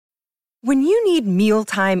When you need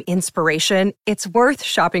mealtime inspiration, it's worth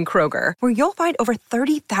shopping Kroger, where you'll find over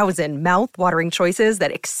 30,000 mouth-watering choices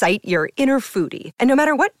that excite your inner foodie. And no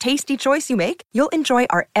matter what tasty choice you make, you'll enjoy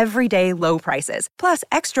our everyday low prices, plus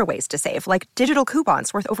extra ways to save, like digital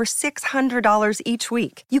coupons worth over $600 each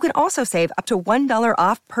week. You can also save up to $1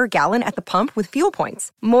 off per gallon at the pump with fuel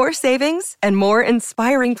points. More savings and more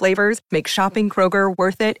inspiring flavors make shopping Kroger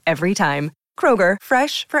worth it every time. Kroger,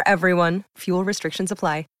 fresh for everyone. Fuel restrictions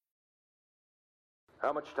apply.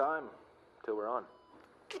 How much time till we're on?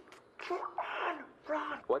 We're on,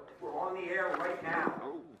 Ron. What? We're on the air right now.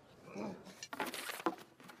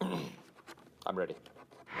 I'm ready.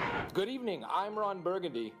 Good evening, I'm Ron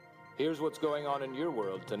Burgundy. Here's what's going on in your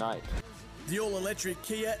world tonight. The all-electric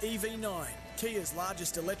Kia EV9, Kia's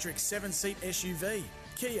largest electric 7-seat SUV.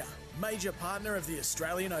 Kia, major partner of the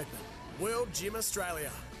Australian Open. World Gym Australia.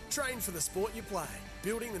 Train for the sport you play,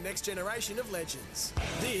 building the next generation of legends.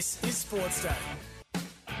 This is Sportsday.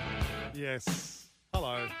 Yes.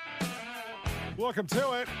 Hello. Welcome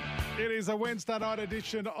to it. It is a Wednesday night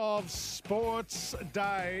edition of Sports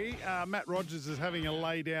Day. Matt Rogers is having a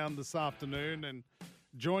lay down this afternoon, and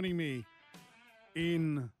joining me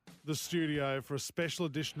in the studio for a special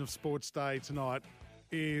edition of Sports Day tonight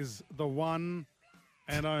is the one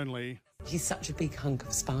and only. He's such a big hunk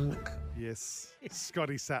of spunk. Yes,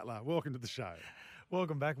 Scotty Sattler. Welcome to the show.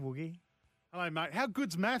 Welcome back, Woogie. Hello, mate. How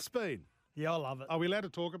good's maths been? Yeah, I love it. Are we allowed to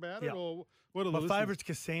talk about it, or what are the My listeners? favourite's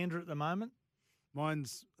Cassandra at the moment.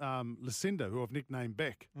 Mine's Lucinda, who I've nicknamed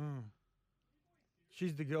Beck.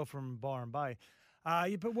 She's the girl from Byron Bay.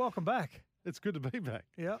 But welcome back. It's good to be back.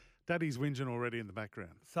 Yeah. Daddy's whinging already in the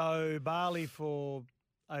background. So Bali for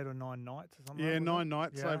 8 or 9 nights or something. Yeah, like that, 9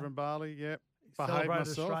 nights over in Bali. Yep. Behaved Celebrated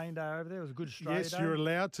myself. Australian Day over there. It was a good Australia Yes, Day. you're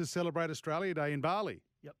allowed to celebrate Australia Day in Bali.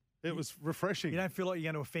 Yep. It was refreshing. You don't feel like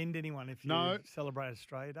you're going to offend anyone if you celebrate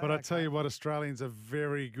Australia Day. But I tell you what, Australians are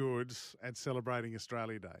very good at celebrating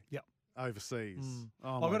Australia Day. Yep. Overseas.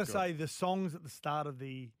 Oh, I've my got to God. say, the songs at the start of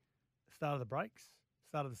the breaks,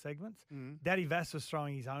 start of the segments, Daddy Vass was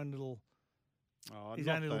throwing his own little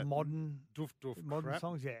modern crap.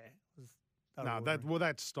 songs. Yeah.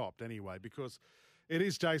 That stopped anyway, because it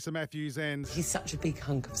is Jason Matthews and He's such a big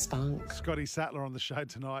hunk of spunk. Scotty Sattler on the show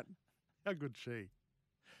tonight. How good's she?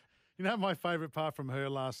 You know, my favourite part from her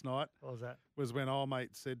last night What was that? was when old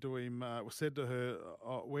mate said to her,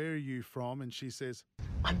 oh, where are you from? And she says,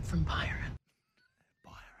 I'm from Byron.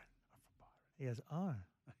 He goes, oh.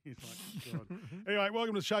 he's like, God. Anyway,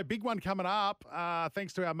 welcome to the show. Big one coming up.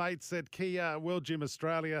 Thanks to our mates at Kia, World Gym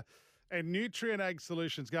Australia, and Nutrient Ag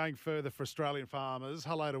Solutions going further for Australian farmers.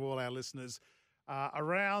 Hello to all our listeners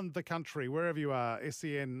around the country, wherever you are.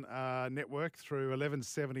 SEN Network through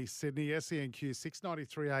 1170 Sydney, SENQ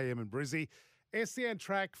 693 AM in Brizzy, SEN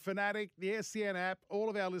Track, Fanatic, the SEN app, all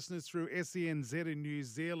of our listeners through SENZ in New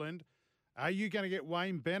Zealand. Are you going to get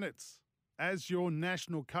Wayne Bennett as your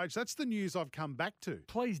national coach? That's the news I've come back to.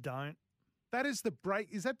 Please don't. That is the break.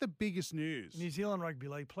 Is that the biggest news? New Zealand Rugby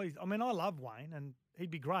League, please. I mean, I love Wayne, and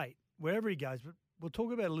he'd be great wherever he goes, but we'll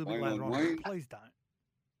talk about it a little bit later on. Please don't.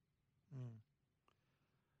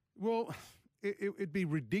 Well, it'd be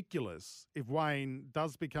ridiculous if Wayne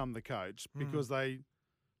does become the coach, because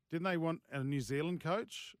didn't they want a New Zealand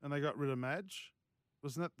coach and they got rid of Madge?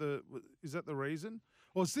 Is that the reason?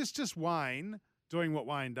 Or is this just Wayne doing what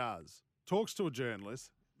Wayne does? Talks to a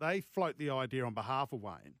journalist, they float the idea on behalf of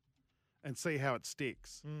Wayne and see how it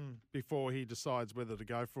sticks before he decides whether to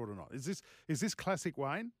go for it or not. Is this classic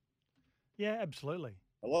Wayne? Yeah, absolutely.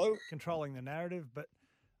 Hello? Controlling the narrative, but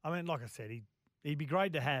I mean, like I said, he'd be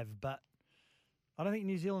great to have, but I don't think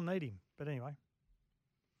New Zealand need him. But anyway.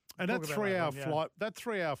 And that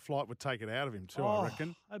 3-hour flight would take it out of him too, I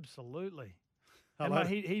reckon. Absolutely. Hello? And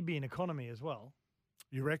mate, he'd be an economy as well.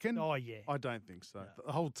 You reckon? Oh, yeah. I don't think so. No.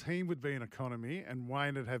 The whole team would be in economy and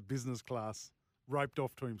Wayne would have business class roped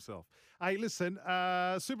off to himself. Hey, listen,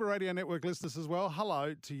 Super Radio Network listeners as well,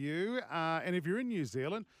 hello to you. And if you're in New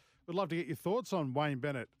Zealand, we'd love to get your thoughts on Wayne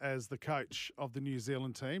Bennett as the coach of the New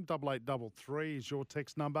Zealand team. 8833 is your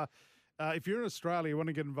text number. If you're in Australia, you want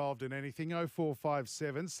to get involved in anything,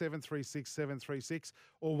 0457 736 736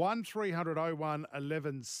 or 1300 01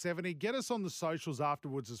 1170. Get us on the socials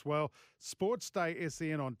afterwards as well. Sports Day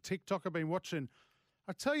SEN on TikTok. I've been watching.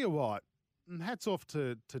 I tell you what, and hats off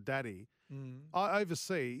to Daddy.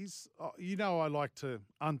 Overseas, I like to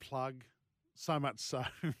unplug so much so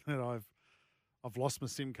that I've lost my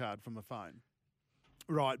SIM card from my phone.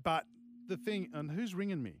 Right, but the thing, and who's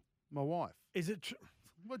ringing me? My wife. Is it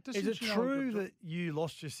true that you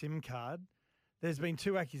lost your SIM card? There's been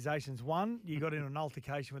 2 accusations. One, you got in an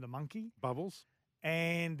altercation with a monkey. Bubbles.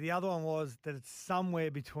 And the other one was that it's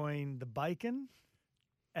somewhere between the bacon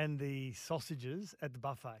and the sausages at the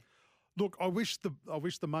buffet. Look, I wish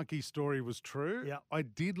the monkey story was true. Yeah. I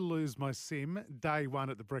did lose my sim day one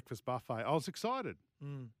at the breakfast buffet. I was excited.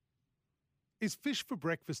 Is fish for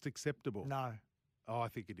breakfast acceptable? No. Oh, I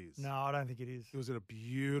think it is. No, I don't think it is. It was in a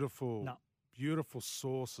beautiful, No. beautiful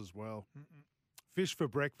sauce as well. Fish for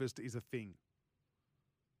breakfast is a thing.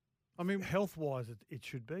 I mean, Health-wise, it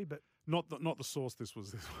should be, but not the sauce. This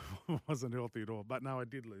wasn't healthy at all. But no, I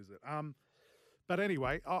did lose it. But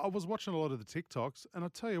anyway, I was watching a lot of the TikToks, and I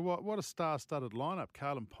tell you what a star-studded lineup.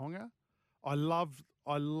 Carlin Ponga. I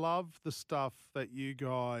love the stuff that you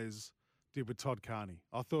guys did with Todd Carney.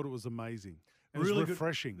 I thought it was amazing. It was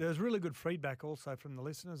refreshing. There was really good feedback also from the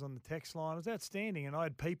listeners on the text line. It was outstanding, and I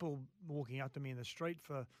had people walking up to me in the street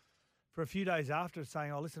for a few days after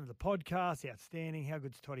saying, "Oh, listen to the podcast. Outstanding. How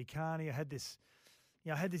good's Toddy Carney?" I had this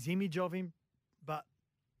image of him, but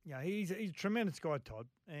he's a tremendous guy, Todd,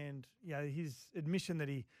 and his admission that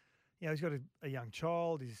he's got a young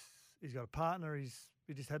child, he's got a partner, he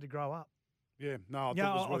just had to grow up. Yeah, no, I thought it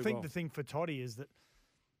was really I think well. the thing for Toddy is that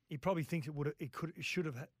he probably thinks he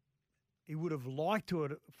would have liked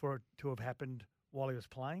for it to have happened while he was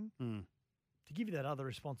playing, to give you that other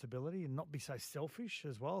responsibility and not be so selfish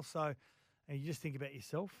as well. So, and you just think about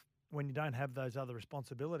yourself when you don't have those other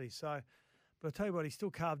responsibilities. So, but I'll tell you what, he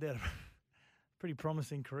still carved out a pretty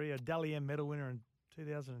promising career. Dally M medal winner in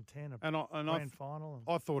 2010, grand final.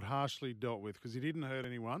 I thought harshly dealt with because he didn't hurt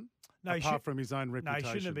anyone apart from his own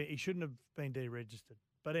reputation. No, he shouldn't have been deregistered.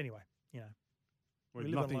 But anyway, Well, we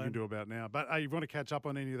live nothing you and can learn. do about now. But you want to catch up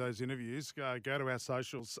on any of those interviews, go to our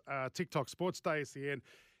socials, TikTok, Sportsday SEN,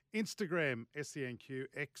 Instagram, SENQ,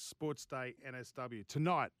 X, Sportsday, NSW.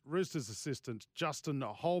 Tonight, Roosters assistant Justin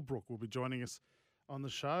Holbrook will be joining us on the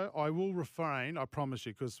show. I will refrain, I promise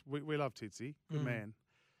you, because we love Titsy, good man.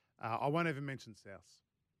 I won't even mention South.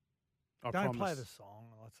 I Don't promise. play the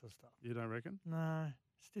song, all that sort of stuff. You don't reckon? No,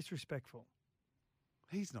 it's disrespectful.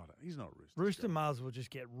 He's not a Rooster. Rooster Mars will just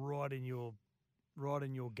get right in your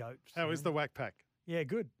goats. How is the whack pack? Yeah,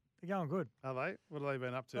 good. They're going good. Are they? What have they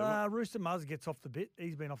been up to? Rooster Mars gets off the bit.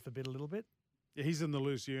 He's been off the bit a little bit. Yeah, he's in the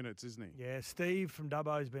loose units, isn't he? Yeah, Steve from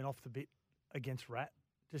Dubbo's been off the bit against Rat.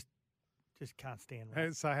 Just can't stand Rat.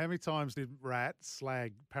 And so how many times did Rat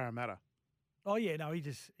slag Parramatta? Oh yeah, no, he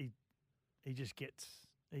just gets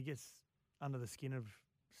under the skin of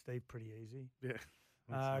Steve pretty easy.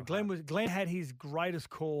 Yeah. Glenn had his greatest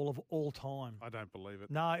call of all time. I don't believe it.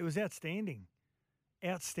 No, it was outstanding.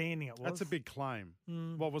 Outstanding it was. That's a big claim.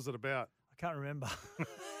 What was it about? I can't remember.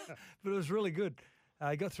 But it was really good.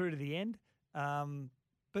 He got through to the end.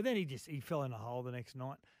 But then he fell in a hole the next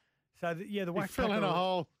night. So the whack fell in a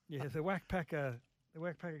hole. Yeah, the whack packer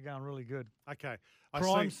going really good. Okay.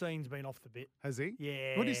 Crime scene's been off the bit. Has he?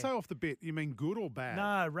 Yeah. What do you say off the bit? You mean good or bad?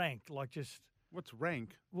 No, rank, like just. What's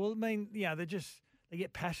rank? Well, I mean, they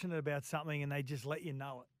get passionate about something and they just let you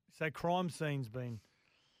know it. So crime scene's been.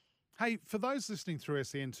 Hey, for those listening through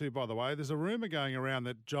SEN2, by the way, there's a rumour going around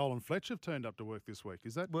that Joel and Fletch have turned up to work this week.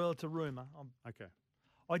 Is that? Well, it's a rumour. Okay.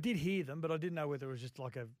 I did hear them, but I didn't know whether it was just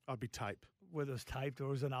like I'd be tape. whether it was taped or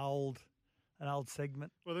it was an old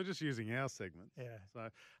segment. Well, they're just using our segments. Yeah. So,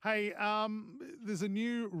 hey, there's a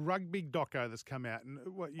new rugby doco that's come out. And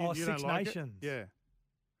what, you don't Six like Nations. it? Yeah.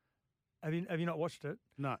 Have you not watched it?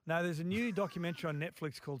 No. No, there's a new documentary on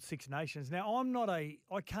Netflix called Six Nations. Now,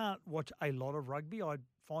 I can't watch a lot of rugby. I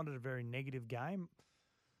find it a very negative game.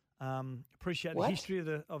 Appreciate the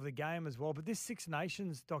history of the game as well. But this Six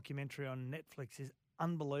Nations documentary on Netflix is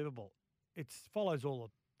unbelievable. It follows all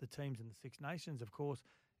of the teams in the Six Nations, of course.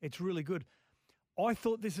 It's really good. I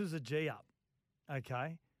thought this was a G-up,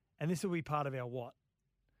 okay? And this will be part of our what?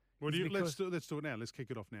 Well, let's do it now. Let's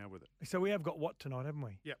kick it off now with it. So we have got what tonight, haven't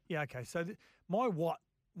we? Yep. Yeah, okay. So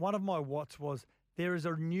one of my whats was there is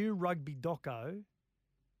a new rugby doco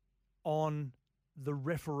on the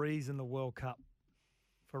referees in the World Cup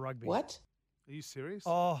for rugby. What? Are you serious?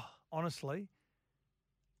 Oh, honestly,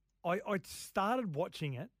 I started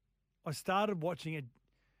watching it. I started watching it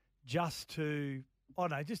just to, I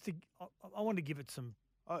don't know, just to, I want to give it some,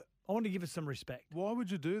 I want to give it some respect. Why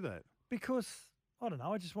would you do that? Because, I don't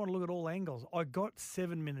know, I just want to look at all angles. I got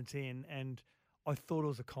 7 minutes in and I thought it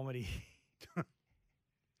was a comedy.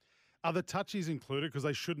 Are the touchies included? Because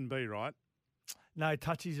they shouldn't be, right? No,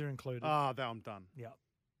 touchies are included. Ah, I'm done. Yeah.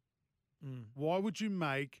 Why would you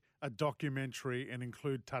make a documentary and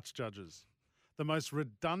include touch judges? The most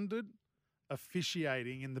redundant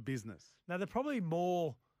officiating in the business. Now,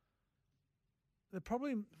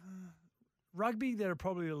 rugby, they're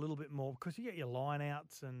probably a little bit more because you get your line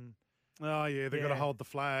outs and. Oh, yeah, they've got to hold the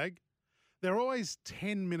flag. They're always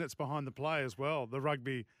 10 minutes behind the play as well, the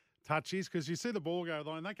rugby touchies, because you see the ball go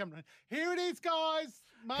and they come, here it is, guys,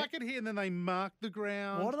 mark it here, and then they mark the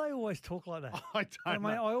ground. Why do they always talk like that? I don't know.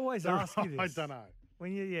 I always ask you this. I don't know.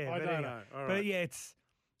 When you, I don't know. All right. But yeah,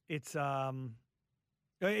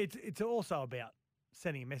 it's also about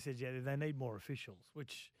sending a message out there. They need more officials,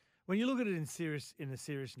 which when you look at it in a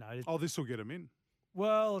serious note, This will get them in.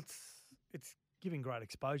 well, it's giving great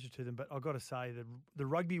exposure to them. But I've got to say the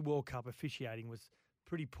Rugby World Cup officiating was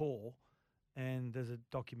pretty poor, and there's a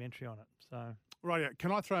documentary on it. So Right, yeah.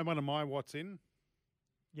 Can I throw one of my what's in?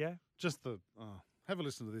 yeah, Just have a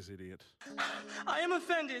listen to this idiot. I am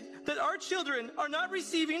offended that our children are not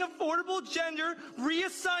receiving affordable gender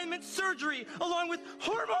reassignment surgery along with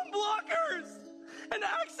hormone blockers and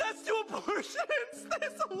access to abortions.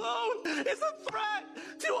 This alone is a threat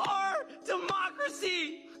to our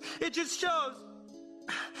democracy. It just shows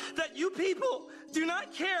that you people do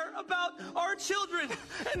not care about our children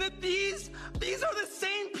and that these are the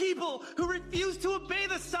same people who refuse to obey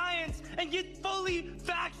the science and get fully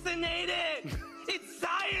vaccinated. It's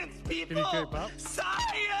science, people. Can you keep up?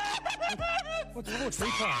 Science. what's he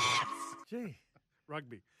playing? Gee,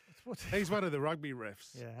 Rugby. what's He's one of the rugby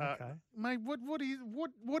refs. Yeah, okay. Mate, what is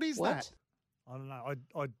What? that? I don't know.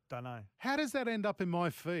 I don't know. How does that end up in my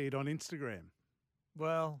feed on Instagram?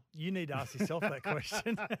 Well, you need to ask yourself that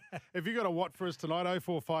question. If you got a what for us tonight,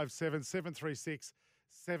 0457 736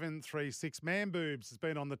 736. Man Boobs has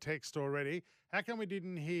been on the text already. How come we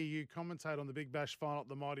didn't hear you commentate on the Big Bash final at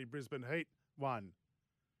the mighty Brisbane Heat one?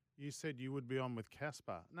 You said you would be on with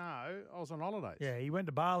Casper. No, I was on holidays. Yeah, he went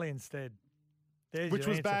to Bali instead. There's Which your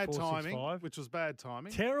was answer, bad 465. timing. Which was bad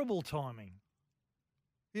timing. Terrible timing.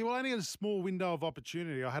 Yeah, well, I only had a small window of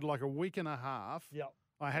opportunity. I had like a week and a half. Yep.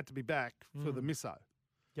 I had to be back for the misso.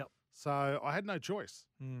 Yep. So I had no choice.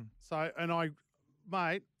 Mm. So, and I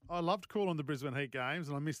loved calling the Brisbane Heat games,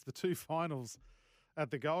 and I missed the two finals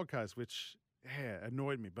at the Gold Coast, which,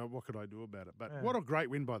 annoyed me. But what could I do about it? But what a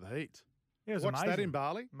great win by the Heat. It was Watched amazing. that in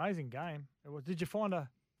Bali. Amazing game. It was. Did you find a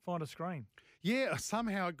screen? Yeah,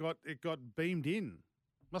 somehow it got beamed in.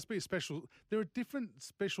 Must be a special. There are different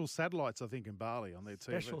special satellites, I think, in Bali on their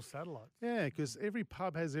TV. Special satellites. Yeah, because every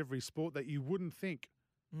pub has every sport that you wouldn't think.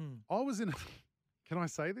 Mm. I was in. Can I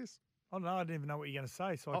say this? I don't know. I didn't even know what you're going to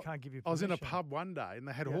say, so I can't give you permission. I was in a pub one day and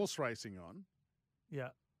they had horse racing on. Yeah.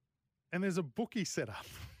 And there's a bookie set up.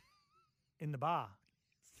 In the bar.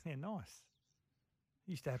 Yeah, nice.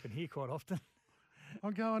 Used to happen here quite often.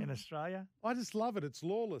 I'm going. In Australia. I just love it. It's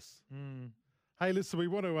lawless. Mm. Hey, listen, we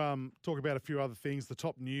want to talk about a few other things. The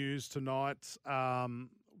top news tonight.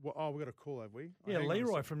 We've got a call, have we? Yeah,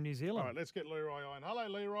 Leroy from New Zealand. All right, let's get Leroy on. Hello,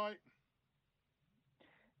 Leroy.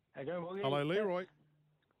 Hey, go, Morgan. Hello, Leroy.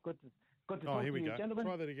 Good to talk here we to you, go. gentlemen.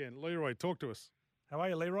 Try that again. Leroy, talk to us. How are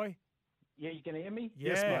you, Leroy? Yeah, you can hear me?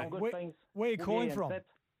 Yes, mate. I'm good, Where, thanks. where are you calling Yeah, from? that's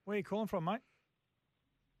Where are you calling from, mate?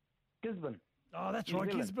 Gisborne. Oh, that's New right,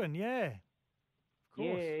 Zealand. Gisborne, yeah. Of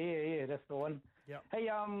course. Yeah, that's the one. Yep. Hey,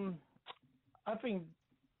 I think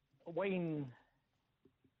Wayne,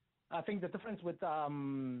 the difference with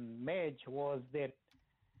Madge was that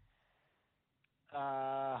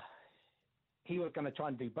he was going to try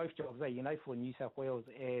and do both jobs, for New South Wales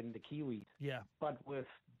and the Kiwis. Yeah, But with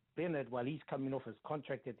Bennett, he's coming off his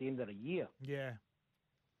contract at the end of the year. yeah.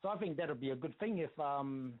 So I think that'll be a good thing if,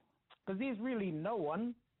 because there's really no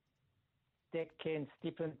one that can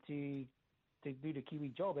step in to do the Kiwi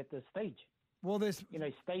job at this stage. Well, there's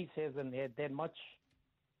States hasn't had that much.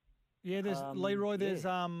 Yeah, there's Leroy. There's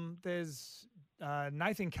Nathan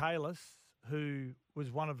Kalis, who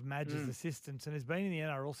was one of Madge's assistants and has been in the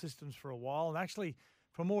NRL systems for a while. And actually,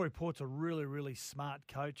 from all reports, a really, really smart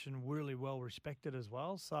coach and really well respected as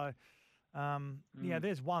well. So, yeah,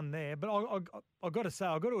 there's one there. But I've got to say,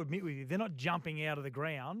 I've got to admit with you, they're not jumping out of the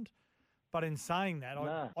ground. But in saying that,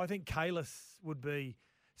 I think Kalis would be.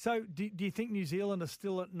 So, do you think New Zealand are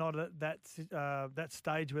still not at that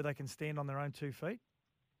stage where they can stand on their own 2 feet?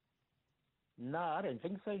 No, I don't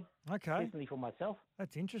think so. Okay. Personally for myself.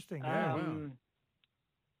 That's interesting. Yeah.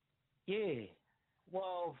 Yeah.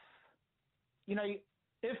 Well,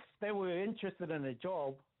 if they were interested in a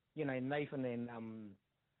job, Nathan and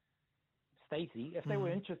Stacey, if they were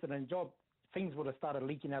interested in a job, things would have started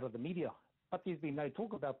leaking out of the media. But there's been no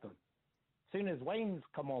talk about them. As soon as Wayne's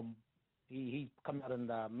come on, he's come out in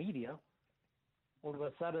the media, all of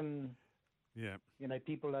a sudden,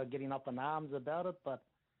 people are getting up in arms about it. But,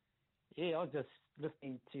 yeah, I was just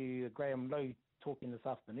listening to Graham Lowe talking this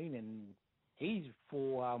afternoon, and he's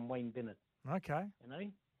for Wayne Bennett. Okay.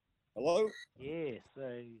 Hello? Yeah,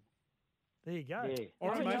 so... There you go. Yeah. All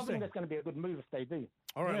right, I mate. think that's going to be a good move if they do.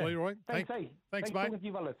 All right, Yeah. Leroy. Thanks, Thanks, mate. talking to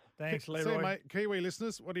you, fellas. Thanks, See Leroy. you, mate. Kiwi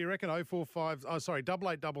listeners, what do you reckon?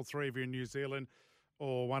 8833 if you're in New Zealand,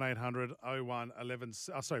 or 1800 01 11.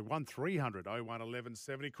 Sorry, 1300 01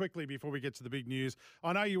 1170. Quickly before we get to the big news,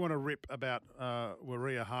 I know you want to rip about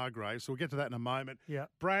Waria Hargraves, so we'll get to that in a moment. Yeah.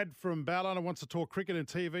 Brad from Ballina wants to talk cricket and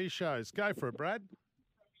TV shows. Go for it, Brad.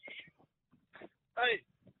 Hey,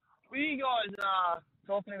 were you guys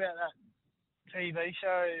talking about that TV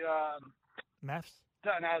show? Maths?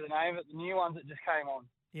 Don't know the name of it. The new ones that just came on.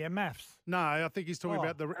 Yeah, maths. No, I think he's talking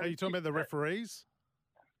about are you talking about the referees?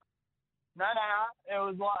 No. It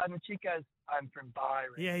was like, and the chick goes, "I'm from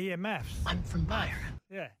Byron." Yeah, maths. I'm from Byron.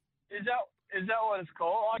 Yeah. Is that what it's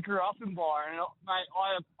called? I grew up in Byron, and, mate.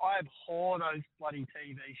 I abhor those bloody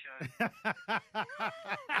TV shows.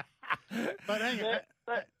 But hang on.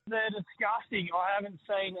 They're disgusting. I haven't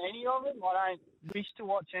seen any of them. I don't wish to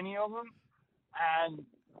watch any of them. And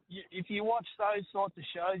if you watch those sorts of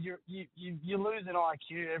shows, you lose an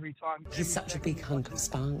IQ every time. He's such a big hunk of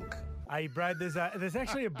spunk. Hey, Brad, there's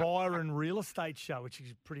actually a Byron real estate show, which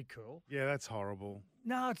is pretty cool. Yeah, that's horrible.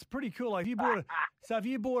 No, it's pretty cool. Like if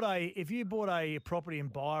you bought a property in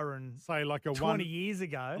Byron, Say like a 20 years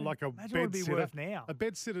ago, like a imagine what it'd be bed-sitter. worth now. A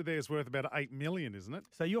bed sitter there is worth about $8 million, isn't it?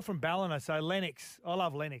 So you're from Ballina. So Lennox, I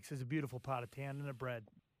love Lennox. It's a beautiful part of town, isn't it, Brad?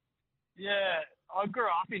 Yeah, I grew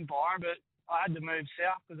up in Byron, but I had to move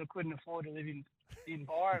south because I couldn't afford to live in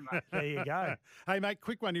Byron, mate. There you go. Hey, mate,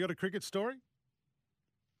 quick one. You got a cricket story?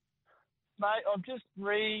 Mate, I've just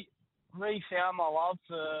re-found my love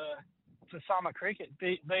for summer cricket,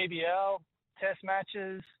 BBL, Test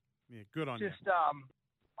matches. Yeah, good on Just you.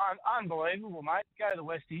 unbelievable, mate. Go to the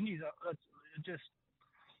West Indies. It's just,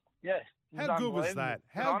 yeah. How good was that?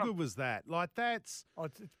 How good was that? Like that's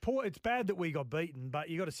It's poor. It's bad that we got beaten, but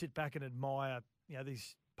you got to sit back and admire,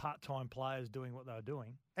 these part-time players doing what they were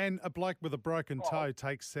doing. and a bloke with a broken toe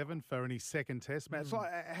takes 7 for any second Test match. Like,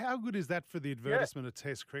 how good is that for the advertisement of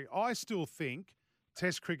Test cricket? I still think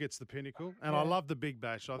Test cricket's the pinnacle, and I love the Big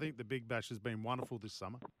Bash. I think the Big Bash has been wonderful this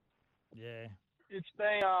summer. Yeah, it's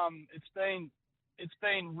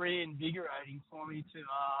been reinvigorating for me to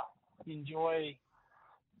enjoy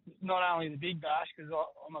not only the Big Bash because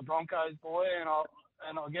I'm a Broncos boy, and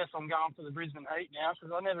I guess I'm going for the Brisbane Heat now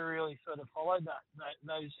because I never really sort of followed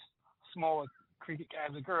those smaller cricket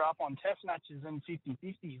games. I grew up on Test matches and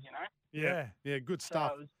 50-50s, Yeah, good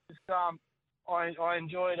stuff. So it was just, I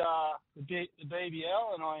enjoyed the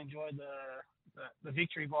BBL and I enjoyed the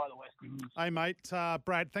victory by the West Indies. Hey, mate,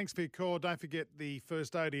 Brad, thanks for your call. Don't forget the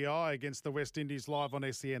first ODI against the West Indies live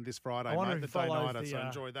on SEN this Friday, mate, the day-nighter, so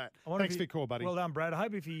enjoy that. Thanks for your call, buddy. Well done, Brad. I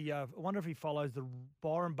wonder if he follows the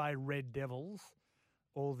Byron Bay Red Devils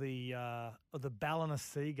or the Ballina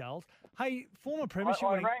Seagulls. Hey, former premiership.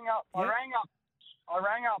 I rang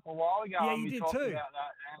up a while ago. Yeah, and you we did talked too. About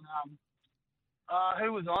that. And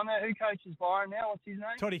who was on there? Who coaches Byron now? What's his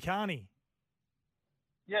name? Toddy Carney.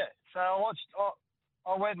 Yeah, so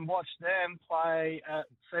I went and watched them play at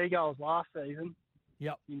Seagulls last season.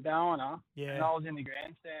 Yep. In Ballina. Yeah. And I was in the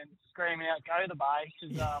grandstand screaming out, "Go the Bay!"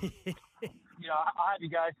 Because I had to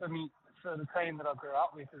go for the team that I grew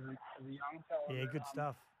up with as a young fella. Yeah, good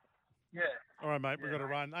stuff. Yeah. All right, mate, we've got to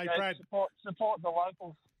run. Hey, So Brad. Support the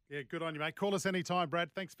locals. Yeah, good on you, mate. Call us anytime,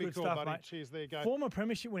 Brad. Thanks for your Good call, stuff, buddy. mate. Cheers, there you go. Former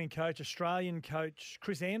premiership winning coach, Australian coach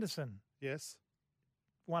Chris Anderson. Yes.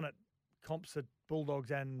 Won at comps at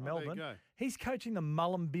Bulldogs and Melbourne. There you go. He's coaching the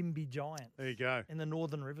Mullumbimby Giants. There you go. In the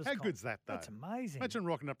Northern Rivers. How comp. good's that, though? That's amazing. Imagine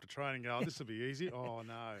rocking up to training and go, this will be easy. Oh,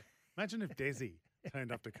 no. Imagine if Desi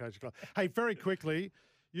turned up to coach a club. Hey, very quickly,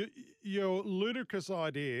 your ludicrous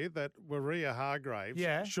idea that Waria Hargraves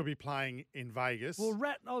should be playing in Vegas. Well,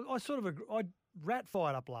 I Rat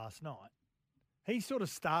fired up last night. He sort of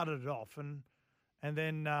started it off, and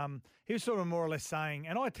then he was sort of more or less saying,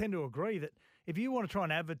 and I tend to agree that if you want to try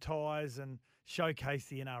and advertise and showcase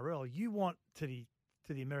the NRL, you want to the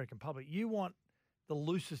American public, you want the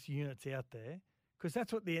loosest units out there because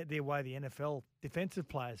that's what the way the NFL defensive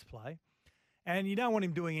players play, and you don't want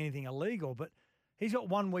him doing anything illegal. But he's got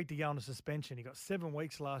 1 week to go on a suspension. He got 7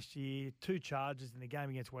 weeks last year, 2 charges in the game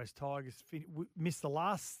against West Tigers. Missed the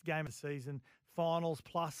last game of the season, finals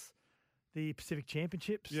plus the Pacific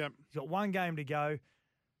Championships. Yep. He's got 1 game to go.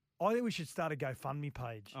 I think we should start a GoFundMe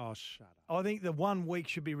page. Oh, shut up. I think the 1 week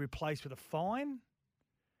should be replaced with a fine,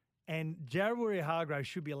 and Jared Waria-Hargraves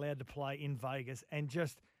should be allowed to play in Vegas and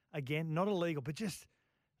just, again, not illegal, but just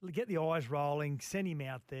get the eyes rolling, send him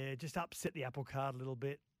out there, just upset the apple cart a little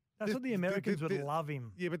bit. That's what the Americans would love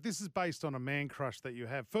him. Yeah, but this is based on a man crush that you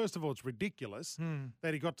have. First of all, it's ridiculous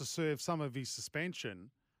that he got to serve some of his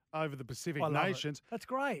suspension over the Pacific I love nations. it. That's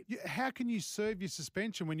great. How can you serve your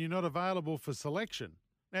suspension when you're not available for selection?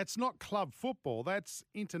 Now, it's not club football. That's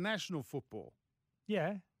international football.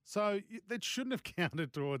 Yeah. So that shouldn't have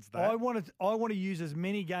counted towards that. I want to use as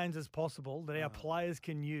many games as possible that our players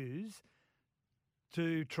can use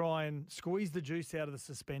to try and squeeze the juice out of the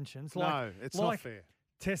suspensions. No, it's not fair.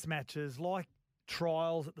 Test matches, like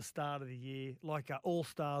trials at the start of the year, like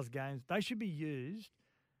All-Stars games, they should be used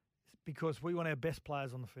because we want our best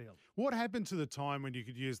players on the field. What happened to the time when you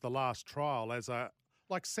could use the last trial as a...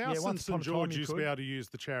 Like South and once upon St a time George you used to could. be able to use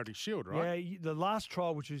the Charity Shield, right? Yeah, the last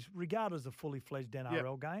trial, which is regarded as a fully fledged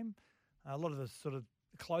NRL game, a lot of the sort of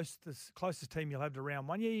closest team you'll have to round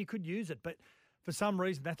one, you could use it. But for some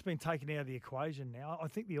reason, that's been taken out of the equation now. I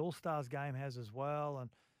think the All-Stars game has as well. And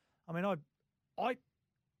I mean,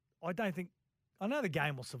 I don't think – I know the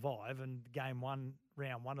game will survive and game one,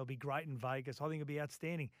 round one, will be great in Vegas. I think it'll be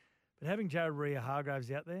outstanding. But having Jared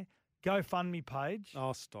Rea-Hargraves out there, GoFundMe page.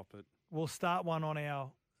 Oh, stop it. We'll start one on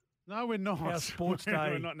our No, we're not. Our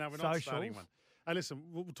Sportsday we're not starting socials. one. Hey, listen,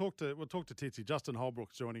 we'll talk to Titsy. Justin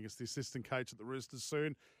Holbrook's joining us, the assistant coach at the Roosters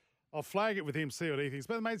soon. I'll flag it with him, see what he thinks.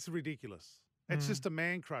 But mate, it's ridiculous. It's just a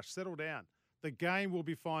man crush. Settle down. The game will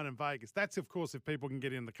be fine in Vegas. That's, of course, if people can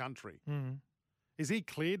get in the country. Mm. Is he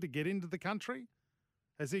cleared to get into the country?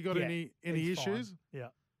 Has he got any he's issues? fine. Yeah.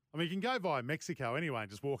 I mean, you can go via Mexico anyway and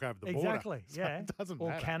just walk over the border. Exactly, So yeah. It doesn't or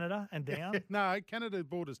matter. Canada and down. No, Canada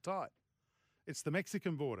border's tight. It's the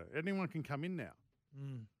Mexican border. Anyone can come in now.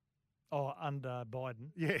 Mm. Oh, under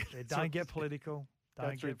Biden. Yeah. Don't get political.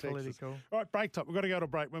 Don't through get Texas. political. All right, break time. We've got to go to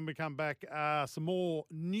break. When we come back, some more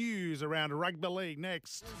news around rugby league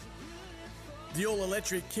next. The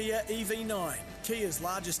all-electric Kia EV9, Kia's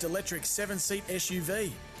largest electric 7-seat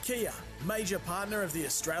SUV. Kia, major partner of the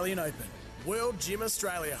Australian Open. World Gym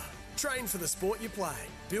Australia. Train for the sport you play,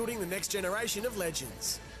 building the next generation of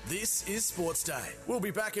legends. This is Sports Day. We'll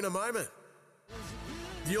be back in a moment.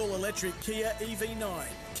 The all-electric Kia EV9,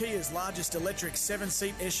 Kia's largest electric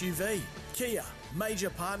 7-seat SUV. Kia, major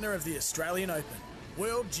partner of the Australian Open.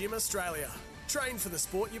 World Gym Australia. Train for the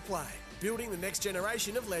sport you play, building the next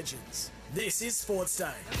generation of legends. This is Sports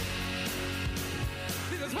Day.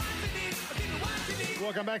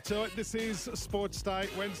 Welcome back to it. This is Sports Day,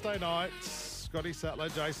 Wednesday night. Scotty Sattler,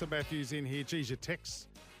 Jason Matthews in here. Geez, your texts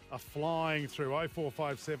are flying through.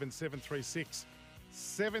 0457 736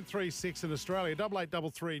 736 in Australia,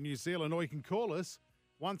 8833 in New Zealand, or you can call us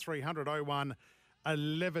 1300 01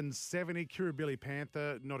 1170. Kirribilli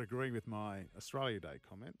Panther not agreeing with my Australia Day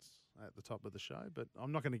comments at the top of the show, but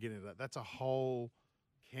I'm not going to get into that. That's a whole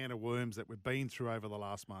can of worms that we've been through over the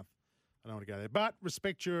last month. I don't want to go there. But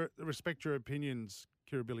respect your opinions,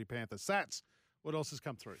 Kirribilli Panther. Sats, what else has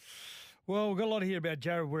come through? Well, we've got a lot here about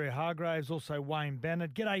Jared Rea-Hargraves, also Wayne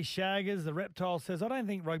Bennett. G'day, Shaggers. The Reptile says, I don't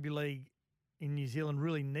think rugby league in New Zealand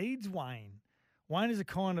really needs Wayne. Wayne is a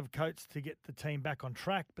kind of coach to get the team back on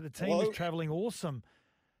track, but the team is travelling awesome.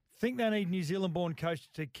 Think they need New Zealand-born coach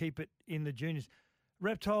to keep it in the juniors.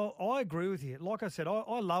 Reptile, I agree with you. Like I said,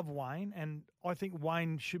 I love Wayne, and I think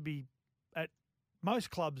Wayne should be at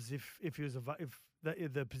most clubs if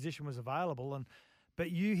the position was available.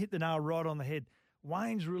 But you hit the nail right on the head.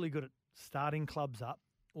 Wayne's really good at starting clubs up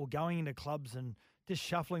or going into clubs and just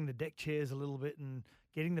shuffling the deck chairs a little bit and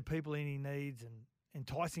getting the people in he needs and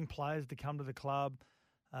enticing players to come to the club.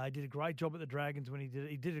 He did a great job at the Dragons when he did it.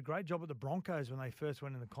 He did a great job at the Broncos when they first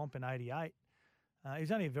went in the comp in 88. He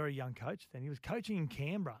was only a very young coach then. He was coaching in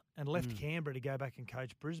Canberra and left Canberra to go back and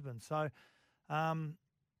coach Brisbane. So,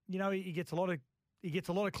 he gets a lot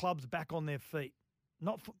of clubs back on their feet.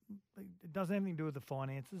 It doesn't have anything to do with the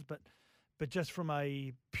finances, but just from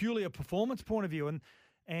purely a performance point of view.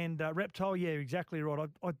 And Reptile, yeah, exactly right.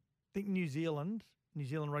 I think New Zealand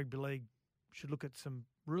Rugby League should look at some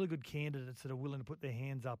really good candidates that are willing to put their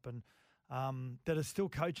hands up and that are still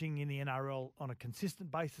coaching in the NRL on a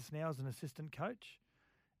consistent basis now as an assistant coach,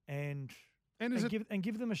 and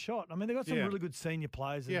give them a shot. I mean, they've got some really good senior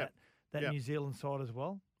players in that New Zealand side as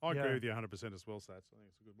well. I agree with you 100% as well, Sats. I think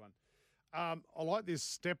it's a good one. I like this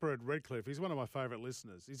Stepper at Redcliffe. He's one of my favourite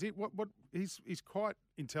listeners. Is he? He's quite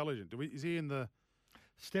intelligent. Is he in the?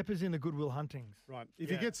 Stepper's in the Goodwill Huntings. Right.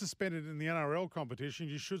 If you get suspended in the NRL competition,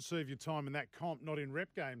 you should serve your time in that comp, not in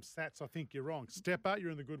rep games. Sats, I think you're wrong. Stepper,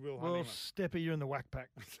 you're in the Goodwill Hunting. Well, Stepper, you're in the whack pack.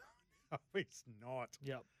 No, he's not.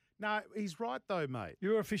 Yep. No, he's right though, mate.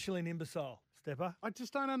 You're officially an imbecile, Stepper. I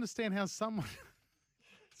just don't understand how someone...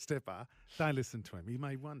 Stepper, don't listen to him. He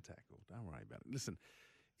made one tackle. Don't worry about it. Listen,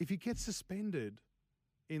 if you get suspended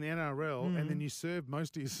in the NRL and then you serve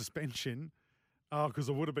most of your suspension... Oh, because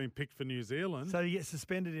it would have been picked for New Zealand. So you get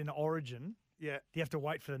suspended in Origin. Yeah. Do you have to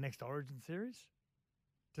wait for the next Origin series?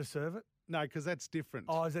 To serve it? No, because that's different.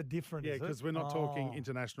 Oh, is that different? Yeah, is it? because we're not talking Oh,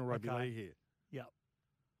 international rugby okay. league here. Yep.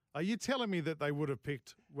 Are you telling me that they would have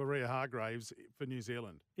picked Waria Hargraves for New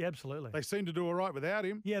Zealand? Yeah, absolutely. They seem to do all right without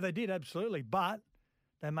him. Yeah, they did, absolutely. But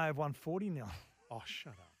they may have won 40-0. Oh,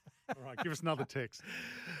 shut up. All right, give us another text.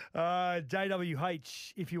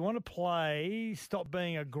 JWH, if you want to play, stop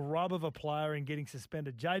being a grub of a player and getting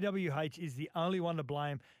suspended. JWH is the only one to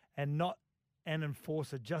blame and not an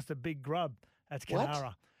enforcer, just a big grub. That's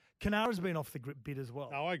Kanara. Kanara's been off the grip bit as well.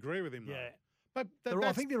 No, I agree with him, though. Yeah. But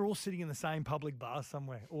I think they're all sitting in the same public bar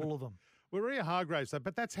somewhere, all of them. Waria Hargraves, though,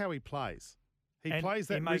 but that's how he plays. He And plays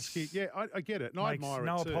that he makes- risky. Yeah, I get it, and I Makes admire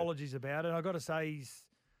no it too. apologies about it. I've got to say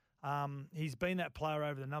he's been that player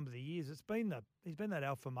over the number of the years. He's been that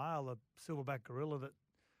alpha male, the silverback gorilla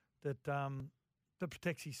that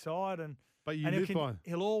protects his side, But you and live by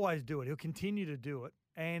he'll always do it. He'll continue to do it,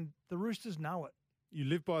 and the Roosters know it. you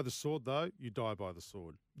live by the sword, though. You die by the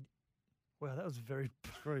sword. Wow, that was very,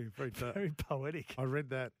 Very, very. very poetic. I read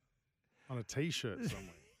that on a T-shirt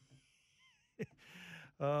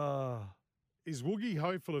somewhere. Is Woogie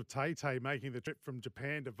hopeful of Tay-Tay making the trip from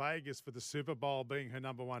Japan to Vegas for the Super Bowl, being her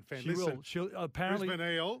number one fan? She Listen, will. She'll apparently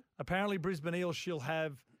Brisbane Eel. Apparently, Brisbane Eel. She'll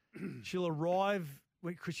arrive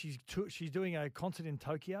because she's doing a concert in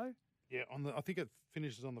Tokyo. Yeah, I think it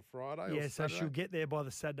finishes on the Friday. Yeah, or so Saturday. she'll get there by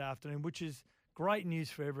the Saturday afternoon, which is great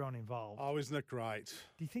news for everyone involved. Oh, isn't it great?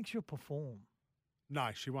 Do you think she'll perform? No,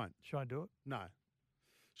 she won't. She won't do it? No,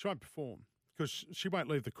 she won't perform because she won't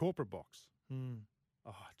leave the corporate box.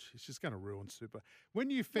 Oh, she's just going to ruin Super. When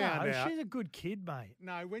you found out, she's a good kid, mate.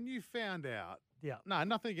 No, when you found out, Yeah. no,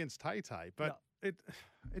 nothing against Tay-Tay, but it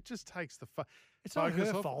just takes the It's not focus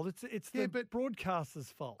her off. fault. It's the broadcaster's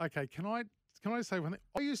fault. Okay, can I say one thing?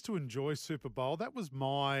 I used to enjoy Super Bowl. That was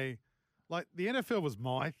the NFL was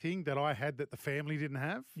my thing that I had that the family didn't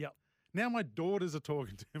have. Yep. Now my daughters are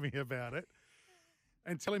talking to me about it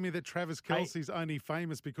and telling me that Travis Kelce's only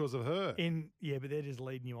famous because of her. But they're just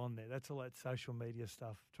leading you on there. That's all that social media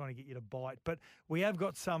stuff, trying to get you to bite. But we have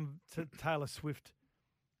got some Taylor Swift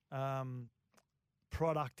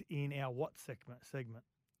product in our What segment.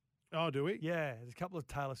 Oh, do we? Yeah, there's a couple of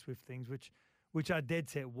Taylor Swift things which are dead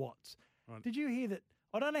set What's. Right. Did you hear that?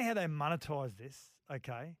 I don't know how they monetize this,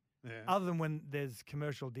 okay, Yeah. other than when there's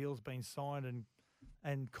commercial deals being signed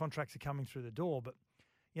and contracts are coming through the door. But,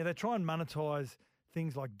 they try and monetize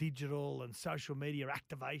things like digital and social media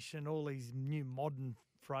activation, all these new modern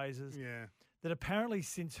phrases. Yeah. That apparently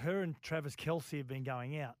since her and Travis Kelce have been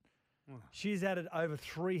going out, Oh. she's added over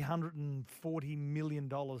 $340 million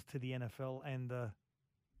to the NFL and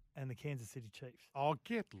the Kansas City Chiefs. I'll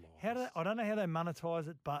get lost. I don't know how they monetize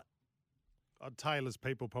it, but Taylor's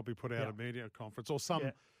people probably put out a media conference, or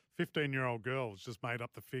some 15-year-old girl has just made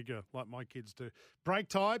up the figure like my kids do. Break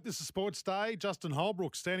time. This is Sports Day. Justin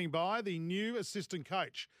Holbrook standing by, the new assistant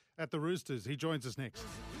coach at the Roosters. He joins us next.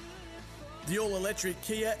 The all-electric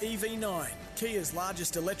Kia EV9, Kia's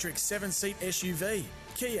largest electric 7-seat SUV.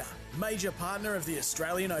 Kia, major partner of the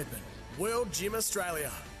Australian Open. World Gym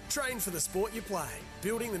Australia. Train for the sport you play.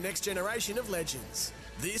 Building the next generation of legends.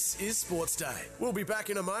 This is Sports Day. We'll be back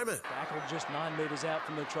in a moment. Tackle just 9 metres out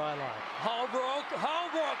from the try line.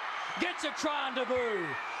 Holbrook gets a try under Boo.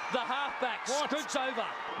 The halfback scoots over.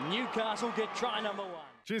 Newcastle get try number 1.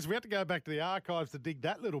 Jeez, we had to go back to the archives to dig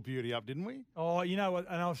that little beauty up, didn't we? Oh, you know what?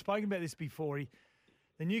 And I've spoken about this before.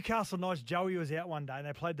 The Newcastle Knights, Joey was out one day and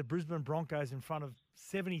they played the Brisbane Broncos in front of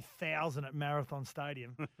 70,000 at Marathon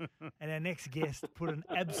Stadium. And our next guest put an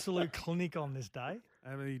absolute clinic on this day.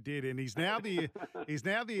 I mean, he did, and he's the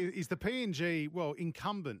PNG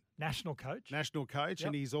incumbent national coach, yep.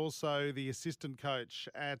 And he's also the assistant coach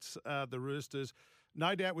at the Roosters.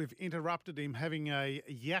 No doubt we've interrupted him having a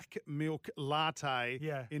yak milk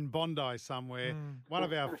latte in Bondi somewhere. One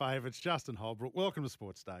of our favourites, Justin Holbrook. Welcome to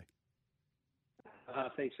Sports Day.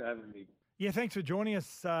 Thanks for having me. Yeah, thanks for joining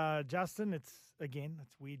us, Justin. It's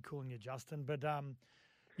weird calling you Justin, but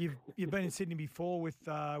you've been in Sydney before with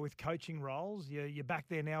coaching roles. You're back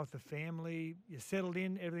there now with the family. You're settled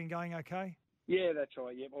in. Everything going okay? Yeah, that's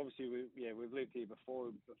right. Yeah, obviously we've lived here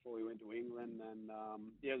before we went to England, and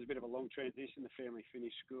it was a bit of a long transition. The family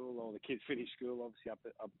finished school, or the kids finished school, obviously up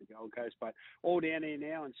the Gold Coast, but all down here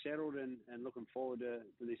now and settled, and looking forward to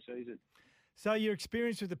this season. So your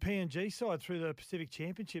experience with the PNG side through the Pacific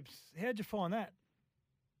Championships, how'd you find that?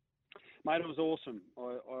 Mate, it was awesome.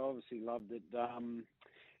 I obviously loved it.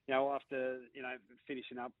 After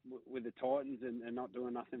finishing up with the Titans and not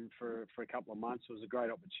doing nothing for a couple of months, it was a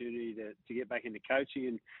great opportunity to get back into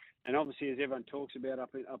coaching. And obviously, as everyone talks about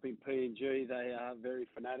up in PNG, they are very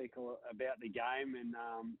fanatical about the game, and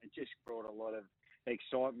it just brought a lot of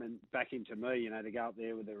excitement back into me, you know, to go up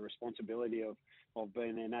there with the responsibility of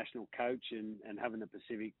being their national coach and having the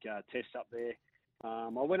Pacific Test up there. I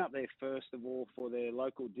went up there first of all for their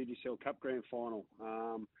local Digicel Cup Grand Final.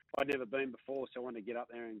 I'd never been before, so I wanted to get up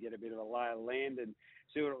there and get a bit of a lay of the land and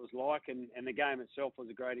see what it was like. And the game itself was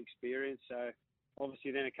a great experience. So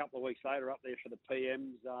obviously then a couple of weeks later up there for the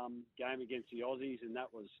PM's game against the Aussies, and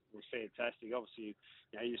that was fantastic. Obviously,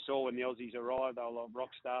 you know, you saw when the Aussies arrived, they were like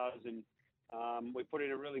rock stars, and we put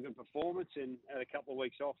in a really good performance and had a couple of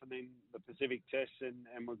weeks off, and then the Pacific Test,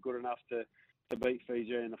 and we're good enough to beat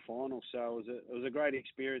Fiji in the final. So it was a great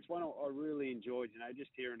experience. One I really enjoyed, you know,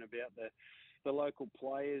 just hearing about the local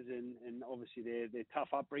players and obviously their tough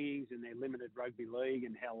upbringings and their limited rugby league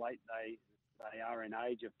and how late they are in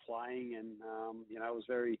age of playing, and you know, it was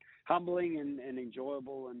very humbling and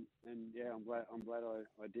enjoyable, and yeah, I'm glad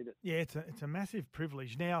I did it. Yeah, it's a massive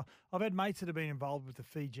privilege. Now, I've had mates that have been involved with the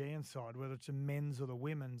Fijian side, whether it's the men's or the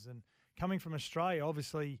women's, and coming from Australia,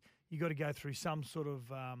 obviously you got to go through some sort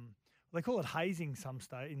of they call it hazing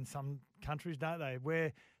in some countries, don't they?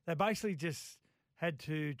 Where they basically just had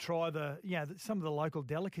to try some of the local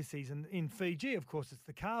delicacies, and in Fiji, of course, it's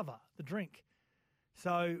the kava, the drink.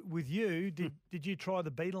 So with you, did you try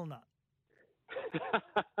the beetle nut?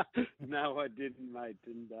 No, I didn't, mate.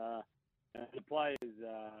 And the players,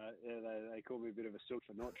 they call me a bit of a sook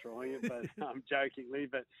for not trying it, but jokingly.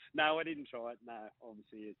 But no, I didn't try it. No,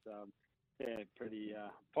 obviously it's pretty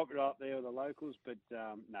popular up there with the locals. But no,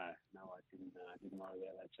 I didn't worry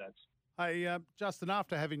about that, chaps. Hey, Justin,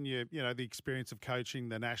 after having the experience of coaching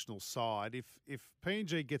the national side, if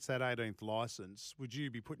PNG gets that 18th licence, would you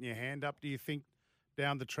be putting your hand up, do you think,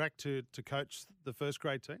 down the track to coach the first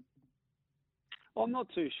grade team? I'm not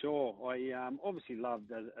too sure. I obviously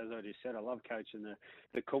loved, as I just said, I love coaching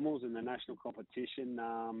the Kummels in the national competition,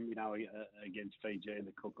 against Fiji and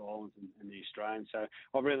the Cook Islands and the Australians. So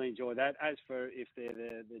I really enjoy that. As for if they're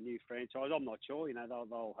the new franchise, I'm not sure. You know,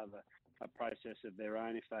 they'll have a process of their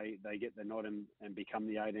own if they get the nod and become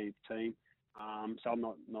the 18th team. So I'm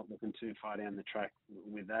not looking too far down the track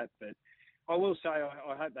with that. But I will say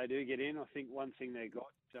I hope they do get in. I think one thing they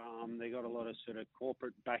got a lot of sort of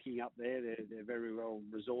corporate backing up there. They're very well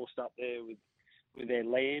resourced up there with their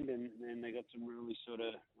land, and they got some really sort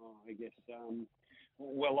of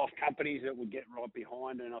well-off companies that would get right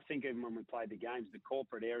behind. And I think even when we played the games, the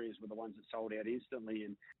corporate areas were the ones that sold out instantly,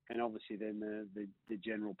 and obviously then the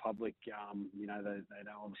general public, they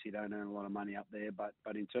obviously don't earn a lot of money up there, but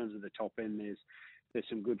in terms of the top end, there's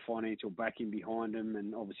some good financial backing behind them,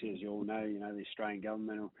 and obviously, as you all know, the Australian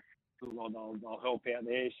government will help out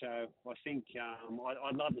there. So I think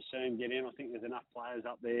I'd love to see them get in. I think there's enough players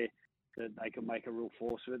up there that they can make a real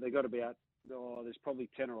force of it. They've got about there's probably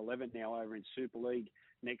 10 or 11 now over in Super League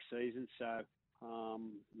next season. So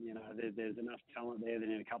there's enough talent there that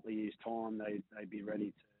in a couple of years' time they'd be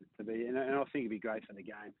ready to be. And I think it'd be great for the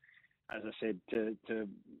game, as I said, to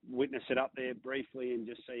witness it up there briefly and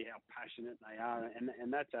just see how passionate they are.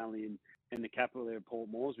 And that's only in the capital there, Port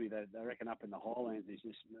Moresby. They reckon up in the Highlands is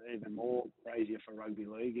just even more crazier for rugby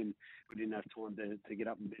league, and we didn't have time to get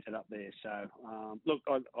up and visit up there. So, look,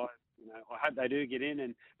 I hope they do get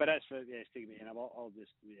in. But as for sticking me in, I'll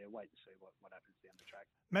just wait to see what happens down the track.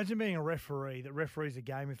 Imagine being a referee that referees a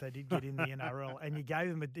game if they did get in the NRL and you gave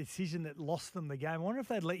them a decision that lost them the game. I wonder if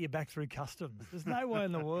they'd let you back through customs. There's no way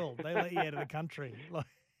in the world they let you out of the country.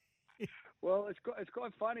 Well, it's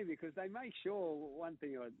quite funny because they make sure one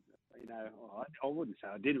thing I wouldn't say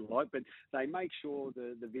I didn't like, but they make sure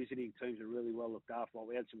the visiting teams are really well looked after. Like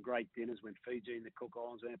we had some great dinners when Fiji and the Cook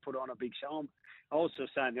Islands and put on a big show. I was also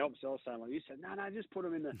saying the opposite. I was saying like you said, no, just put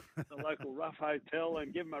them in the local rough hotel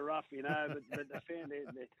and give them a rough, But they found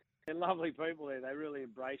they're lovely people there. They really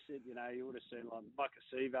embrace it. You would have seen like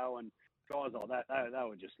Makasivo and guys like that, they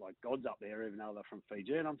were just like gods up there, even though they're from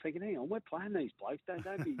Fiji. And I'm thinking, hang on, we're playing these blokes.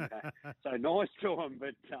 Don't be so nice to them.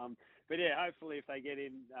 But yeah, hopefully if they get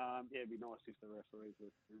in, it'd be nice if the referees were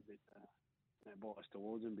a bit biased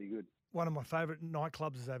towards them. Be good. One of my favourite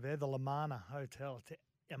nightclubs is over there, the Lamana Hotel. It's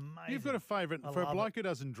amazing. You've got a favourite for a bloke who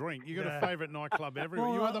doesn't drink. You've got a favourite nightclub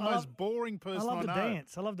everywhere. You are the most boring person I know.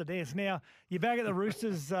 I love to dance. Now you're back at the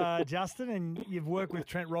Roosters, Justin, and you've worked with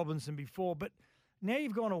Trent Robinson before, but now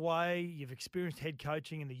you've gone away, you've experienced head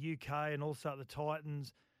coaching in the UK and also at the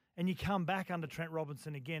Titans, and you come back under Trent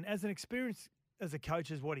Robinson again. As an experience as a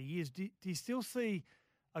coach as what he is, do you still see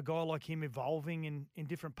a guy like him evolving in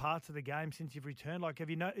different parts of the game since you've returned? Like,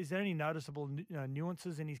 is there any noticeable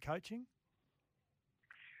nuances in his coaching?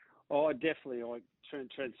 Oh, definitely.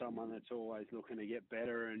 Trent's someone that's always looking to get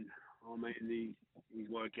better, and I mean his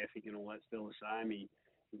work ethic and all that's still the same.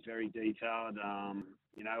 He's very detailed.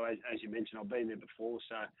 You know, as you mentioned, I've been there before.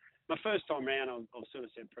 So my first time round, I've sort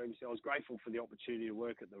of said previously, I was grateful for the opportunity to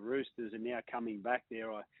work at the Roosters, and now coming back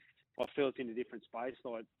there, I feel it's in a different space.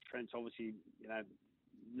 Like Trent's obviously, you know,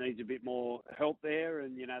 needs a bit more help there,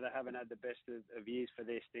 and you know they haven't had the best of years for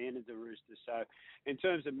their standards, the Roosters. So in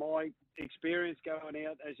terms of my experience going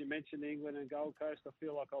out, as you mentioned, England and Gold Coast, I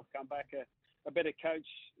feel like I've come back a better coach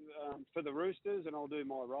for the Roosters, and I'll do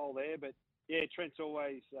my role there. But yeah, Trent's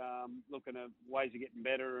always looking at ways of getting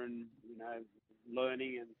better and, you know,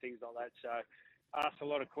 learning and things like that. So asks a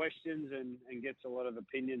lot of questions and gets a lot of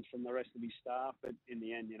opinions from the rest of his staff. But in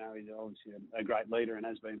the end, you know, he's obviously a great leader and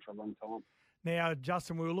has been for a long time. Now,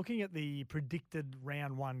 Justin, we were looking at the predicted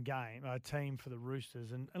round one game team for the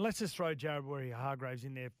Roosters, and let's just throw Jared Warrior-Hargraves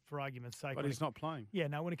in there for argument's sake. But he's not playing. Yeah,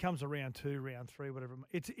 no, when it comes to round 2, round 3, whatever,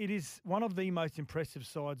 it is one of the most impressive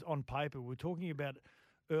sides on paper. We're talking about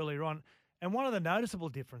earlier on. And one of the noticeable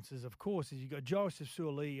differences, of course, is you've got Joseph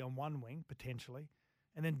Suaalii on one wing, potentially,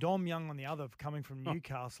 and then Dom Young on the other, coming from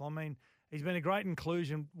Newcastle. I mean, he's been a great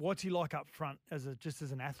inclusion. What's he like up front just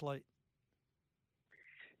as an athlete?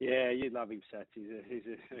 Yeah, you'd love him, Sats. He's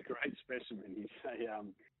a great specimen. He's a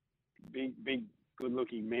big,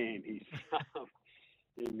 good-looking man. He's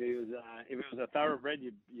if it was a thoroughbred,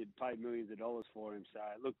 you'd pay millions of dollars for him. So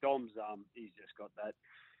look, Dom's he's just got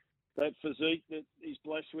that physique that he's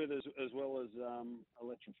blessed with, as well as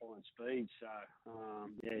electrifying speed. So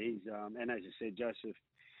yeah, he's and as you said, Joseph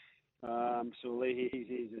Suaalii,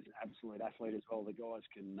 he's an absolute athlete as well. The guys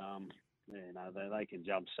can. You know, they can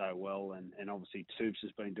jump so well, and obviously Toops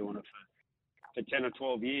has been doing it for 10 or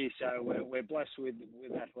 12 years. So we're blessed with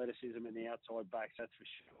athleticism in the outside backs, that's for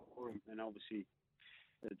sure. And obviously,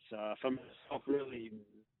 it's for myself really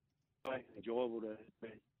enjoyable to see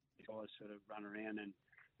these guys sort of run around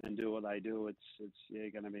and do what they do.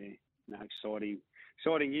 It's going to be an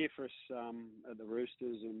exciting year for us at the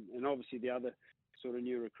Roosters, and obviously the other sort of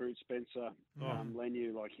new recruit, Spencer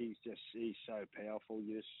Lenu, like he's so powerful.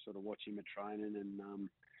 You just sort of watch him at training, and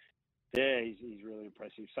yeah, he's really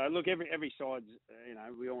impressive. So look, every side's, you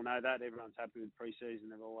know, we all know that everyone's happy with pre-season.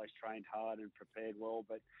 They've always trained hard and prepared well.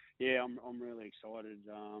 But yeah, I'm really excited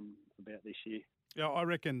about this year. Yeah, I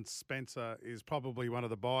reckon Spencer is probably one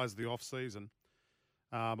of the buys of the off season.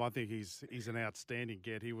 I think he's an outstanding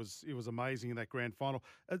get. He was amazing in that grand final.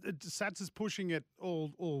 Sats is pushing it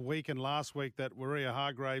all week and last week that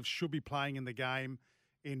Warrior-Hargraves should be playing in the game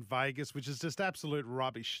in Vegas, which is just absolute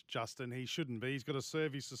rubbish, Justin. He shouldn't be. He's got to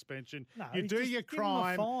serve his suspension. No, you do your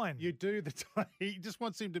crime. Fine. You do the time. He just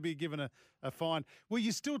wants him to be given a fine. Will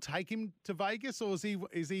you still take him to Vegas, or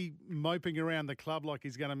is he moping around the club like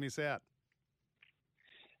he's going to miss out?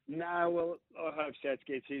 No, well, I hope Sats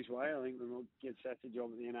gets his way. I think we'll get Sats a job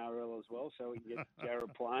at the NRL as well, so we can get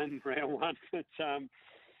Jared playing round one. But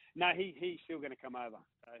no, he's still going to come over.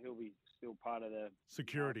 He'll be still part of the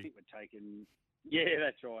security. I think we're taking. Yeah,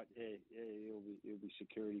 that's right. Yeah, he'll be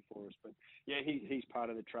security for us. But yeah, he's part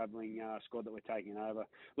of the travelling squad that we're taking over.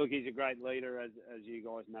 Look, he's a great leader, as you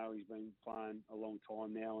guys know. He's been playing a long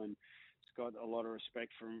time now, and got a lot of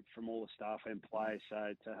respect from all the staff and players.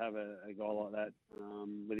 So to have a guy like that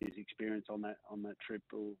with his experience on that trip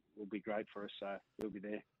will be great for us. So he'll be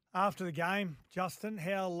there. After the game, Justin,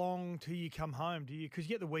 how long till you come home? Because you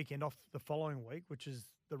get the weekend off the following week, which is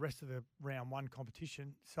the rest of the round one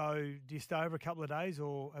competition. So do you stay over a couple of days,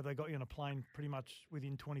 or have they got you on a plane pretty much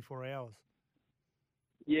within 24 hours?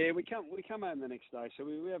 Yeah, we come home the next day, so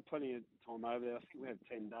we have plenty of time over there. I think we have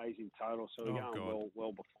 10 days in total, so we're going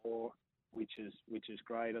well before, which is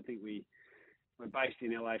great. I think we're based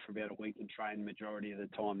in LA for about a week and train majority of the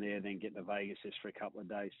time there, then get to Vegas just for a couple of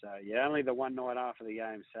days. So yeah, only the one night after the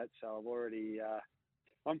game, Sat. So I've already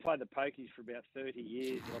I've played the pokies for about 30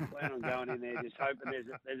 years. I plan on going in there just hoping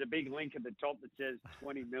there's a big link at the top that says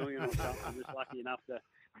 20 million or something. I'm just lucky enough to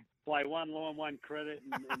play one line, one credit,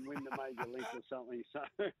 and win the major link or something. So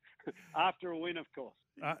after a win, of course.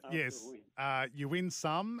 Yes, you win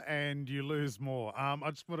some and you lose more. I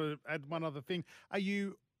just want to add one other thing. Are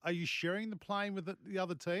you sharing the plane with the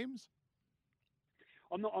other teams?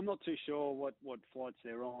 I'm not too sure what flights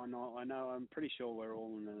they're on. I know I'm pretty sure we're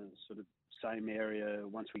all in the sort of same area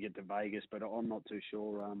once we get to Vegas, but I'm not too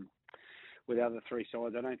sure with the other three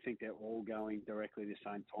sides. I don't think they're all going directly the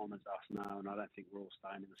same time as us, no, and I don't think we're all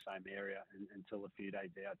staying in the same area until a few days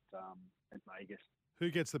out at Vegas. Who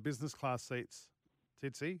gets the business class seats,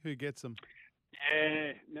 Titsy? Who gets them?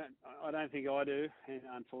 Yeah, no, I don't think I do,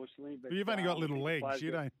 unfortunately. But you've only got little legs.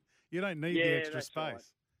 You don't need the extra space. Right.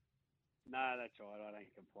 No, that's right. I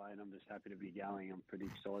don't complain. I'm just happy to be going. I'm pretty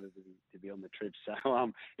excited to be on the trip. So,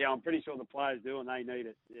 I'm pretty sure the players do, and they need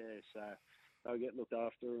it. Yeah, so they'll get looked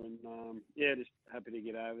after, and just happy to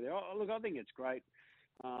get over there. Look, I think it's great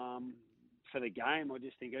for the game. I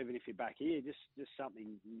just think even if you're back here, just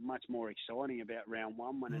something much more exciting about round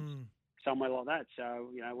one when it's somewhere like that. So,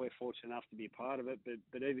 we're fortunate enough to be a part of it.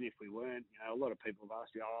 But even if we weren't, a lot of people have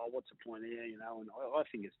asked me, what's the point here? And I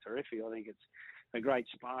think it's terrific. I think it's a great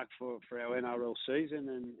spark for our NRL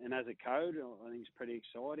season. And as a code, I think it's pretty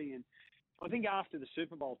exciting. And I think after the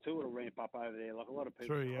Super Bowl too, it'll ramp up over there. Like a lot of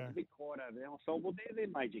people, it's a bit quiet over there. I thought, well, they're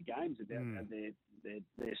major games about their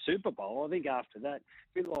Super Bowl. I think after that,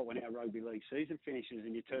 a bit like when our rugby league season finishes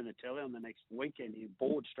and you turn the telly on the next weekend, you're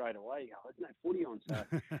bored straight away. You go, there's no footy on. So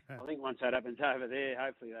I think once that happens over there,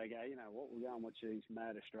 hopefully they go, what, we'll go and watch these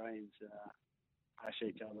mad Australians push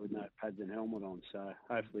each other with no pads and helmet on. So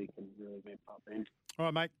hopefully it can really ramp up then. All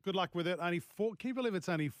right, mate. Good luck with it. Can you believe it's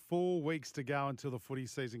only 4 weeks to go until the footy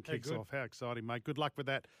season kicks off? How exciting, mate. Good luck with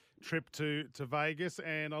that trip to Vegas.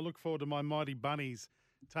 And I look forward to my mighty Bunnies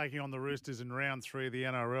taking on the Roosters in round 3 of the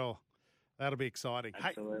NRL. That'll be exciting.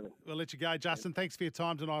 Absolutely. Hey, we'll let you go, Justin. Thanks for your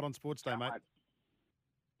time tonight on Sportsday, mate.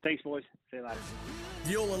 Thanks, boys. See you later.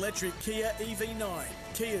 The all-electric Kia EV9,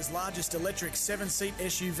 Kia's largest electric 7-seat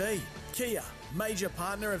SUV. Kia, major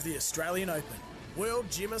partner of the Australian Open. World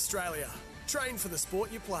Gym Australia. Train for the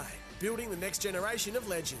sport you play. Building the next generation of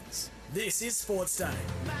legends. This is Sportsday.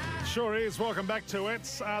 Sure is. Welcome back to it.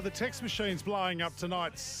 The text machine's blowing up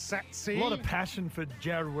tonight. Satsy. A lot of passion for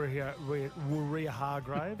Jared Warrior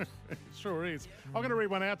Hargrave. Sure is. I'm going to read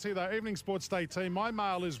one out to you, though. Evening Sportsday team. My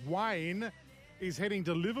mail is Wayne is heading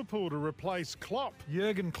to Liverpool to replace Klopp.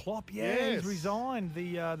 Jurgen Klopp, he's resigned,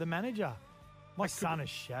 the manager. My son is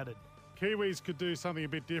shattered. Kiwis could do something a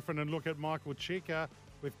bit different and look at Michael Chica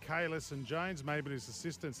with Kalis and Jones, maybe his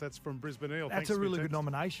assistants. That's from Brisbane Eel. That's a really good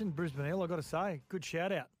nomination, Brisbane Eel, I've got to say. Good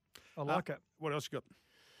shout-out. I like it. What else you got?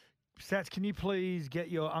 Sats, can you please get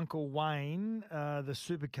your Uncle Wayne, the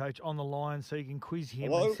super coach, on the line so you can quiz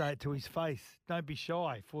him and say it to his face? Don't be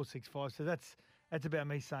shy, 465. So that's about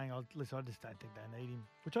me saying, listen, I just don't think they need him,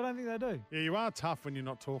 which I don't think they do. Yeah, you are tough when you're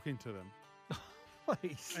not talking to them.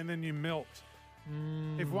 Please. And then you melt.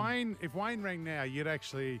 If Wayne rang now, you'd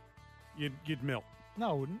melt. No,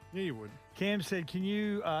 I wouldn't. Yeah, you would. Cam said, can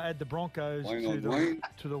you add the Broncos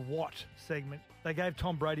to the what segment? They gave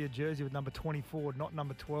Tom Brady a jersey with number 24, not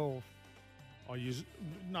number 12.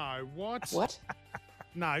 No, what? What?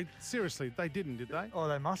 No, seriously, they didn't, did they? Oh,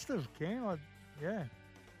 they must have, Cam. Yeah.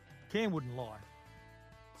 Cam wouldn't lie.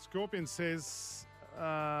 Scorpion says,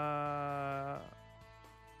 have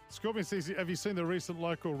you seen the recent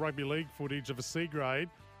local rugby league footage of a C grade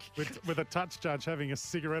with a touch judge having a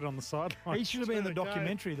cigarette on the sideline? He should have been in the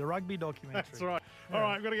documentary, the rugby documentary. That's right. Yeah. All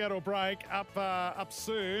right, we've got to go to a break. Up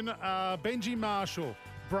soon, Benji Marshall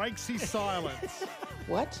breaks his silence.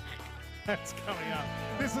 What? That's coming up.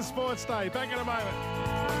 This is Sports Day. Back in a moment.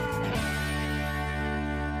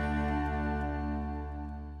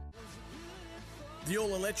 The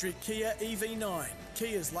all-electric Kia EV9,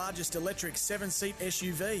 Kia's largest electric 7-seat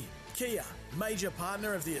SUV. Kia, major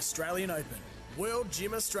partner of the Australian Open. World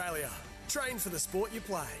Gym Australia. Train for the sport you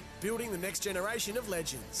play. Building the next generation of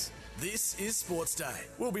legends. This is Sports Day.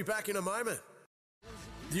 We'll be back in a moment.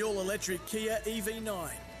 The all-electric Kia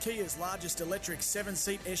EV9, Kia's largest electric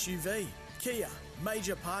 7-seat SUV. Kia,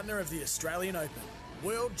 major partner of the Australian Open.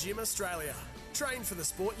 World Gym Australia. Train for the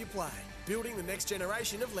sport you play. Building the next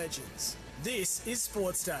generation of legends. This is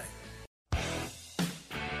Sports Day.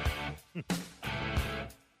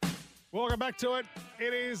 Welcome back to it.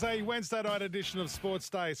 It is a Wednesday night edition of Sports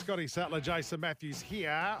Day. Scotty Sattler, Jason Matthews here.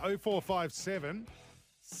 0457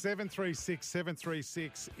 736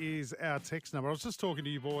 736 is our text number. I was just talking to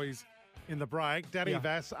you boys in the break. Daddy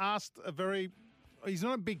Vass asked he's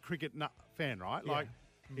not a big cricket fan, right? Yeah. Like,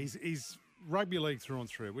 he's rugby league through and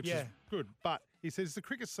through, which is good. But he says, the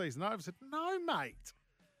cricket season over? I said, no, mate.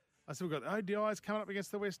 I said, we've got ODIs coming up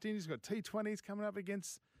against the West Indies. We've got T20s coming up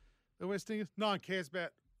against the West Indies. No one cares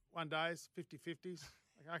about one days, 50-50s.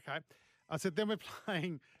 Okay. I said, then we're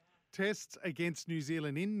playing tests against New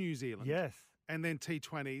Zealand in New Zealand. Yes. And then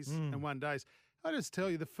T20s and one days. I just tell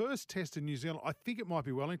you, the first test in New Zealand, I think it might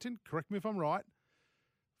be Wellington. Correct me if I'm right.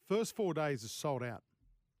 First 4 days is sold out.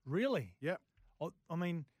 Really? Yep. I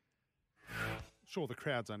mean, sure, the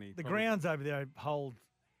crowd's only... The grounds over there hold...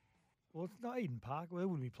 Well, it's not Eden Park. Well, they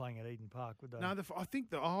wouldn't be playing at Eden Park, would they? No, I think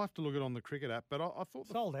I'll have to look it on the cricket app, but I thought...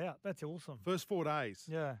 Sold out. That's awesome. First 4 days.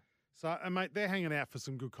 Yeah. So, and mate, they're hanging out for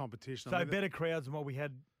some good competition. So better crowds than what we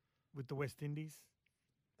had with the West Indies.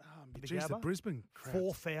 The Brisbane crowd.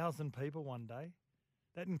 4,000 people one day.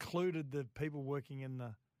 That included the people working in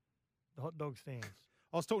the hot dog stands.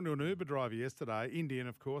 I was talking to an Uber driver yesterday, Indian,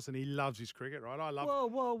 of course, and he loves his cricket, right? I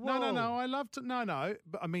love. Whoa. No. I love to. No.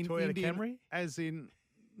 But I mean, Toyota Indian, Camry? as in,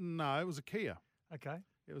 no, it was a Kia. Okay.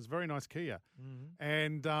 It was a very nice Kia, Mm-hmm.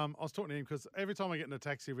 and I was talking to him because every time I get in a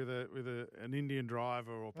taxi with an Indian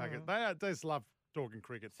driver or packet, they just love talking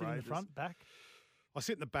cricket. Sit in the front, back? I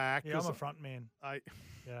sit in the back. Yeah, I'm a front man.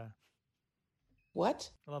 Yeah.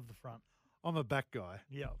 What? I love the front. I'm a back guy.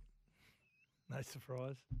 Yeah. No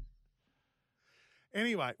surprise.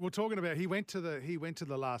 Anyway, we're talking about he went to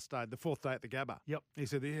the last day, the fourth day at the Gabba. Yep. He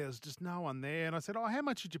said there's just no one there, and I said, how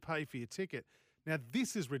much did you pay for your ticket? Now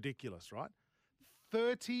this is ridiculous, right?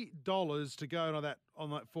 $30 to go on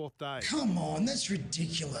that fourth day. Come on, that's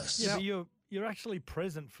ridiculous. Yeah, but you're actually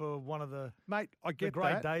present for one of the I get the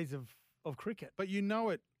great that. days of cricket. But you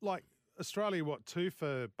know it, like Australia, 2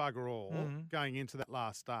 for bugger all going into that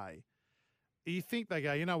last day. You think they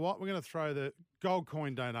go, you know what, we're going to throw the gold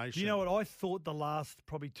coin donation. Do you know what I thought the last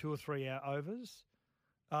probably 2 or 3 hours,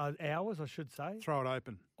 I should say? Throw it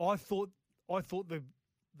open. I thought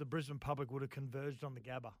the Brisbane public would have converged on the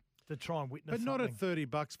Gabba to try and witness But not something. at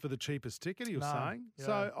 $30 for the cheapest ticket, he was saying. Yeah.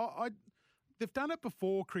 So they've done it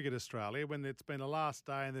before, Cricket Australia, when it's been a last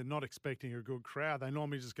day and they're not expecting a good crowd. They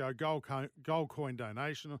normally just go gold coin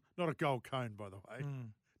donation, not a gold cone, by the way.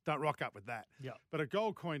 Don't rock up with that. Yeah. But a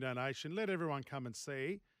gold coin donation, let everyone come and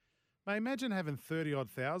see. Mate, imagine having 30-odd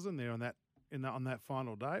thousand there on that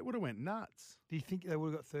final day. It would have went nuts. Do you think they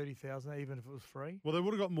would have got 30,000 even if it was free? Well, they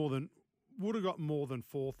would have got more than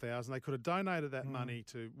 4,000. They could have donated that money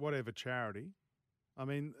to whatever charity. I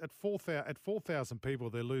mean, at 4,000 people,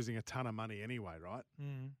 they're losing a ton of money anyway, right?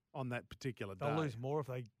 On that particular day. They'll lose more if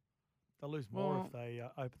they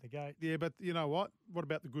open the gate. Yeah, but you know what? What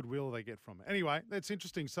about the goodwill they get from it? Anyway, that's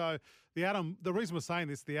interesting. So the reason we're saying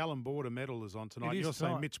this, the Alan Border medal is on tonight. You're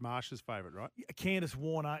saying Mitch Marsh's favourite, right? Candice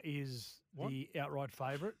Warner is the outright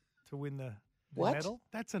favourite to win the medal.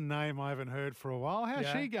 That's a name I haven't heard for a while. How's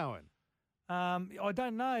she going? I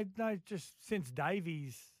don't know. No, just since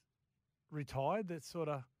Davies retired, that's sort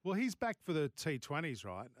of. Well, he's back for the T20s,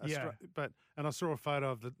 right? Yeah. And I saw a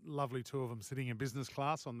photo of the lovely two of them sitting in business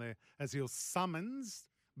class on there as he'll summons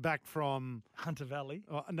back from Hunter Valley.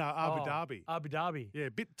 Abu Dhabi. Abu Dhabi. Yeah,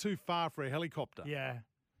 a bit too far for a helicopter. Yeah.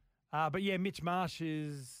 But yeah, Mitch Marsh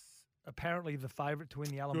is apparently the favourite to win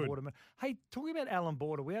the Alan Border medal. Hey, talking about Alan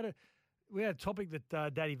Border, we had a topic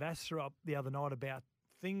that Daddy Vass threw up the other night about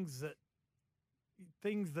things that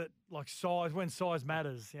like size, when size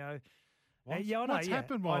matters, you know. What? Yeah, I know. What's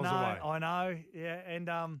happened miles away? I know. Yeah,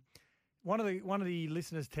 and one of the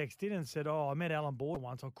listeners texted in and said, "Oh, I met Alan Border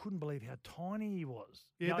once. I couldn't believe how tiny he was."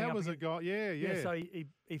 Yeah, that was a guy. Yeah. So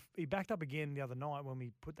he backed up again the other night when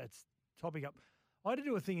we put that topic up. I had to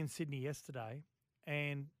do a thing in Sydney yesterday,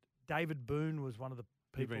 and David Boone was one of the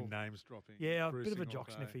people. You've been names dropping. Yeah, a bit of a jock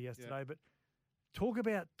sniffer yesterday, but talk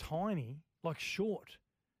about tiny, like short.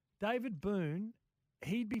 David Boone,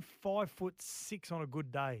 he'd be 5'6" on a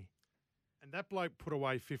good day. And that bloke put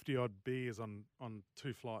away 50-odd beers on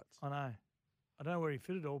 2 flights. I know. I don't know where he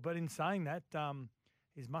fit it all. But in saying that,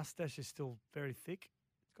 his mustache is still very thick.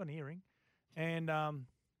 He's got an earring. And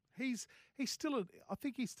he's still I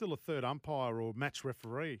think he's still a third umpire or match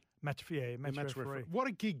referee. Match referee. What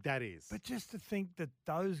a gig that is. But just to think that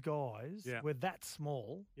those guys were that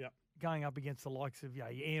small going up against the likes of your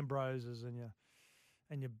Ambroses and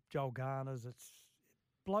your Joel Garners, it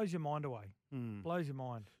blows your mind away. Blows your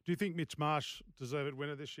mind. Do you think Mitch Marsh deserved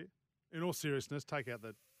winner this year? In all seriousness, take out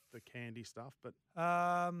the candy stuff, but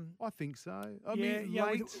I think so. I mean,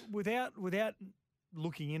 without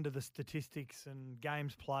looking into the statistics and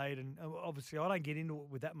games played, and obviously I don't get into it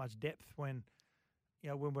with that much depth when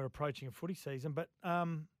we're approaching a footy season. But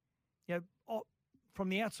from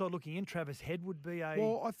the outside looking in, Travis Head would be a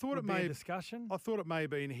discussion. I thought it may have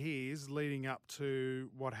been his leading up to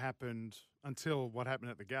what happened until what happened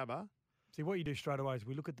at the Gabba. See, what you do straight away is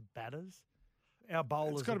we look at the batters. Our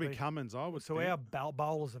bowlers. It's got to be Cummins, I would. So think. our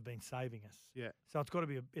bowlers have been saving us. Yeah. So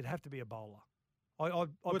it'd have to be a bowler.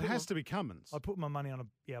 It has to be Cummins. I put my money on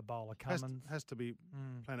a bowler. Cummins has to be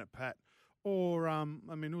Planet Pat. Or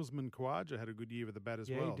Usman Khawaja had a good year with the bat as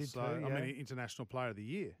well. He did so too, International Player of the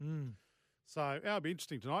Year. So it'll be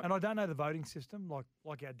interesting tonight. And I don't know the voting system like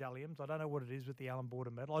our Daliums. I don't know what it is with the Alan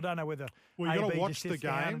Border medal. I don't know whether you got to watch the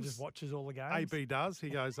games and just watches all the games. AB does. He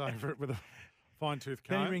goes over it with a fine-tooth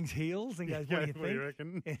comb. Then he rings Heels and goes, "What do you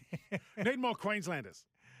reckon? Need more Queenslanders."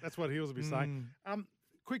 That's what Heels will be saying.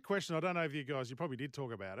 Quick question. I don't know if you probably did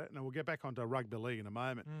talk about it, and we'll get back onto rugby league in a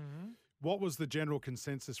moment. What was the general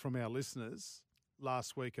consensus from our listeners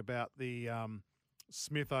last week about the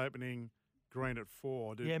Smith opening, Green at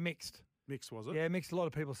 4? Mixed. Mixed, was it? Yeah, mixed. A lot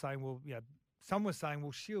of people saying, well, some were saying,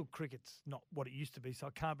 well, Shield cricket's not what it used to be, so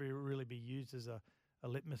it can't really be used as a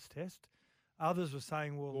litmus test. Others were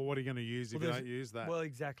saying, well, what are you going to use if you don't use that? Well,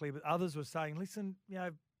 exactly. But others were saying, listen,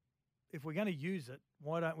 if we're going to use it,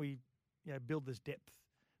 why don't we, build this depth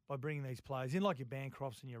by bringing these players in, like your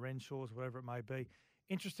Bancrofts and your Renshaws, whatever it may be.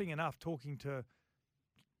 Interesting enough, talking to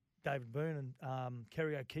David Boone and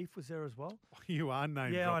Kerry O'Keefe was there as well. You are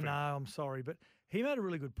name Yeah, dropping. I know. I'm sorry. But he made a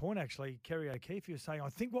really good point, actually, Kerry O'Keefe. He was saying, I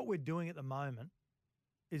think what we're doing at the moment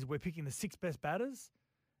is we're picking the 6 best batters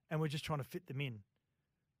and we're just trying to fit them in.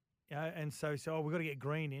 And so we've got to get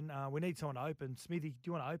Green in. We need someone to open. Smithy, do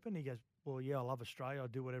you want to open? He goes, well, yeah, I love Australia. I'll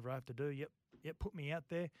do whatever I have to do. Yep, put me out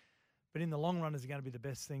there. But in the long run, is going to be the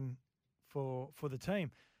best thing for the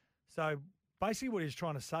team. So basically what he's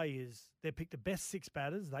trying to say is they pick the best 6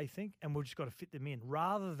 batters, they think, and we've just got to fit them in,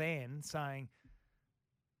 rather than saying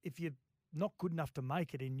if you're not good enough to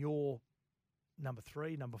make it in your number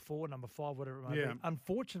 3, number 4, number 5, whatever it may be.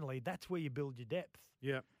 Unfortunately, that's where you build your depth.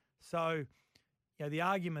 Yeah. So, the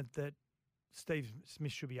argument that Steve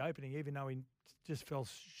Smith should be opening, even though he just fell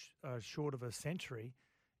short of a century,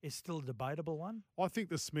 is still a debatable one. I think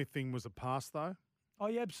the Smith thing was a pass, though. Oh,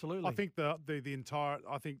 yeah, absolutely. I think the entire –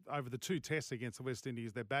 I think over the 2 tests against the West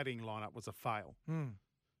Indies, their batting lineup was a fail. Mm.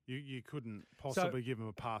 You couldn't possibly give them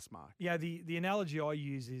a pass mark. Yeah, the analogy I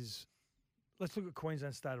use is let's look at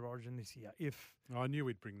Queensland State of Origin this year. I knew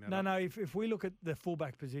we'd bring that up. No, if we look at the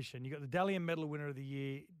fullback position, you got the Dalian Medal winner of the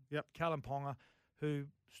year, Callum Ponga, who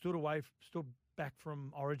stood back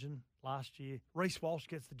from Origin last year. Reece Walsh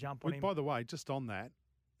gets the jump on him. By the way, just on that,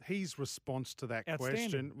 his response to that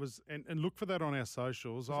question was, and look for that on our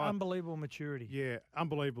socials. Unbelievable maturity. Yeah,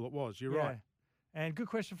 unbelievable it was. You're right. And good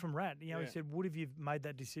question from Rat. He said, would have you made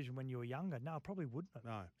that decision when you were younger? No, I probably wouldn't have.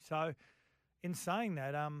 No. So in saying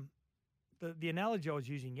that, the analogy I was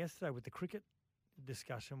using yesterday with the cricket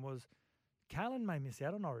discussion was Carlin may miss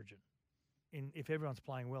out on Origin if everyone's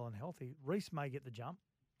playing well and healthy. Reece may get the jump.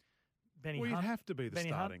 You'd have to be the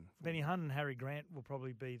starting. Benny Hunt and Harry Grant will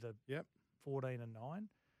probably be the 14 and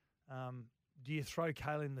 9. Do you throw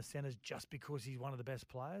Kalen in the centres just because he's one of the best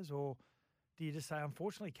players, or do you just say,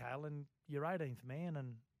 unfortunately, Kalen, you're 18th man,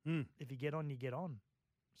 and if you get on, you get on?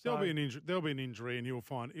 So, there'll be an injury, and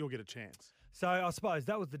he'll get a chance. So I suppose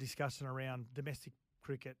that was the discussion around domestic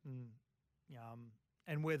cricket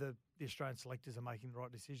and whether the Australian selectors are making the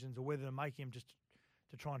right decisions, or whether they're making them just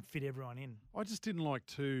to try and fit everyone in. I just didn't like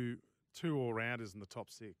two all-rounders in the top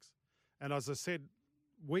 6. And as I said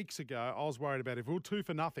weeks ago, I was worried about if we were 2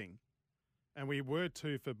 for nothing, and we were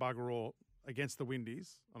 2 for bugger all against the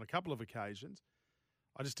Windies on a couple of occasions,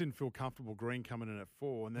 I just didn't feel comfortable Green coming in at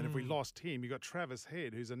 4. And then if we lost him, you got Travis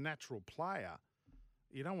Head, who's a natural player.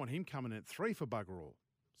 You don't want him coming in at 3 for bugger all.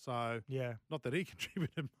 So, not that he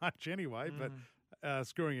contributed much anyway, but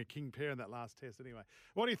scoring a king pair in that last test anyway.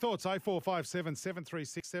 What are your thoughts? 0457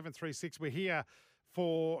 736 736. We're here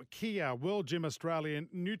for Kia, World Gym Australia,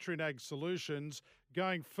 Nutrient Ag Solutions,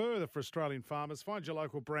 going further for Australian farmers. Find your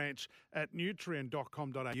local branch at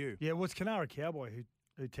nutrient.com.au. Yeah, well, it's Canara Cowboy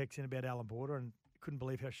who texts in about Alan Border and couldn't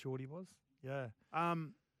believe how short he was. Yeah. What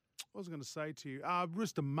was I going to say to you?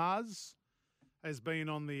 Rooster Muzz has been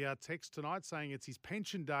on the text tonight saying it's his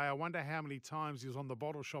pension day. I wonder how many times he was on the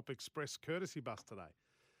Bottle Shop Express courtesy bus today.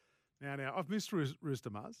 Now, I've missed Rooster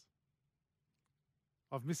Muzz.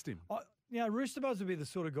 I've missed him. Rooster Buzz would be the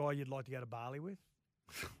sort of guy you'd like to go to Bali with.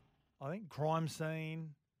 I think Crime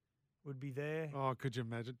Scene would be there. Oh, could you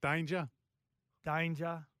imagine? Danger.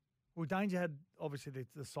 Well, Danger had, obviously,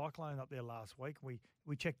 the cyclone up there last week.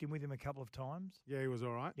 We checked in with him a couple of times. Yeah, he was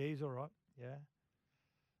all right. Yeah, he's all right. Yeah.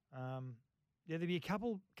 There'd be a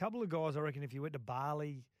couple of guys, I reckon, if you went to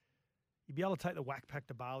Bali, you'd be able to take the whack pack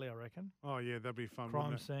to Bali, I reckon. Oh, yeah, that'd be fun, Crime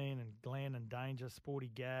wouldn't it? Scene and Glenn and Danger,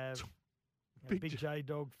 Sporty Gav, Big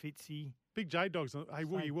J-Dog, Fitzy. Big J-Dog's. Hey,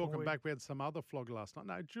 Woogie, welcome Boyd. back. We had some other flog last night.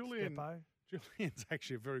 No, Julian's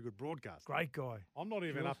actually a very good broadcaster. Great guy. I'm not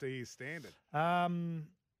even up to his standard.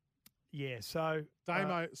 Yeah, so...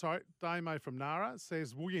 Damo from Nara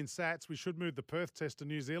says, Woogie and Sats, we should move the Perth test to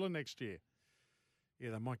New Zealand next year.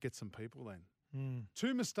 Yeah, they might get some people then.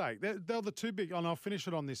 2 mistakes. They're the 2 big... And I'll finish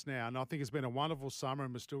it on this now. And I think it's been a wonderful summer,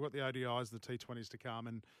 and we've still got the ODIs, the T20s to come.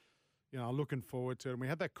 And, looking forward to it. And we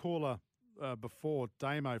had that caller before,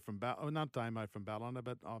 Damo from not Damo from Ballina,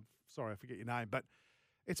 but I'm sorry, I forget your name. But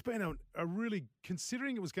it's been a really...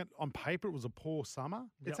 Considering it was on paper, it was a poor summer,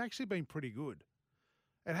 it's actually been pretty good.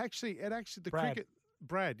 It actually the Brad. cricket...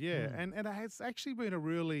 Brad, yeah. And it has actually been a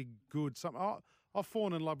really good summer. I've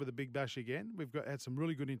fallen in love with the Big Bash again. We've had some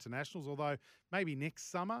really good internationals, although maybe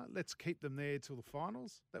next summer, let's keep them there till the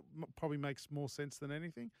finals. That probably makes more sense than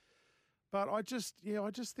anything. But I just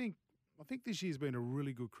think I think this year's been a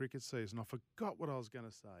really good cricket season. I forgot what I was going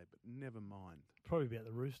to say, but never mind. Probably about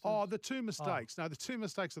the Roosters. Oh, the two mistakes. No, the two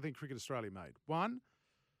mistakes I think Cricket Australia made. One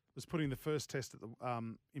was putting the first test at the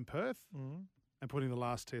in Perth and putting the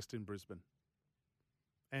last test in Brisbane.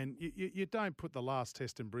 And you don't put the last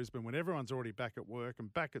test in Brisbane when everyone's already back at work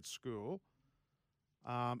and back at school.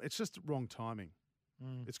 It's just wrong timing.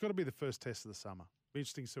 It's got to be the first test of the summer. Be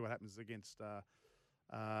interesting to see what happens against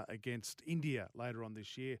India later on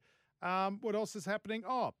this year. What else is happening?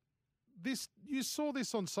 Oh, you saw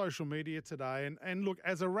this on social media today. And look,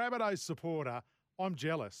 as a Rabbitohs supporter, I'm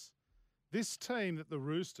jealous. This team that the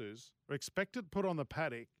Roosters are expected to put on the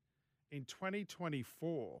paddock in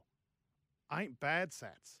 2024 ain't bad,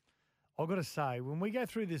 Sats. I've got to say, when we go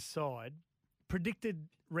through this side, predicted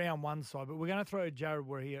round one side, but we're going to throw Jared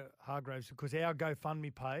Hargraves because our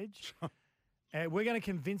GoFundMe page, we're going to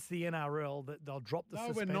convince the NRL that they'll drop the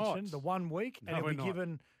suspension, we're not. the 1 week, and he'll be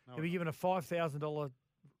given a $5,000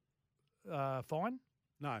 fine.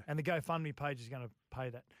 No. And the GoFundMe page is going to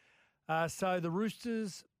pay that. So the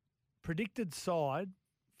Roosters' predicted side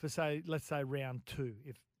for, let's say round 2,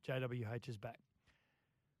 if JWH is back.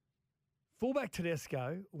 Fullback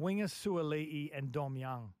Tedesco, winger Suoli'i and Dom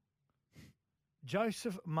Young.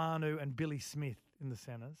 Joseph Manu and Billy Smith in the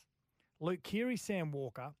centres. Luke Keary, Sam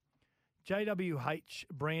Walker. JWH,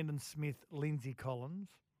 Brandon Smith, Lindsay Collins.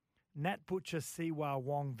 Nat Butcher, Siwa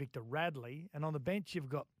Wong, Victor Radley. And on the bench, you've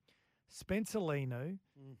got Spencer Linu,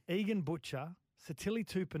 Egan Butcher, Satili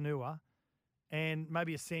Tupanua, and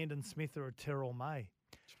maybe a Sandon Smith or a Terrell May.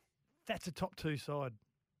 That's a top 2 side.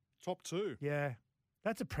 Top 2? Yeah.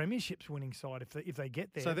 That's a premierships winning side if they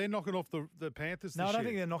get there. So they're knocking off the Panthers this year? No, I don't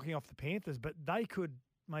think they're knocking off the Panthers, but they could,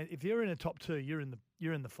 mate, if you're in a top 2, you're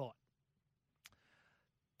in the fight.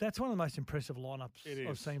 That's one of the most impressive lineups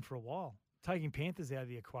I've seen for a while. Taking Panthers out of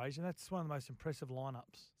the equation, that's one of the most impressive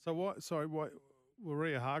lineups. So what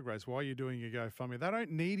Waria Hargraves, why are you doing your GoFundMe? They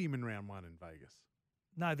don't need him in round 1 in Vegas.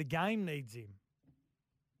 No, the game needs him.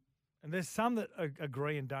 And there's some that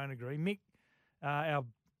agree and don't agree. Mick, our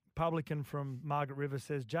publican from Margaret River,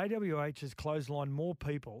 says JWH has clotheslined more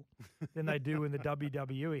people than they do in the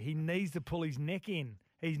WWE. He needs to pull his neck in.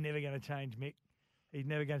 He's never going to change, Mick. He's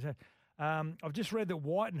never going to change. I've just read that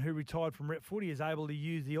Whiten, who retired from rep footy, is able to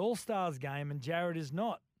use the All-Stars game and Jared is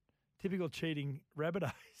not. Typical cheating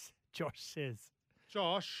Rabbitohs, Josh says.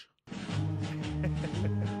 Josh.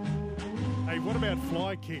 Hey, what about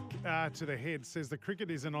fly kick to the head? Says the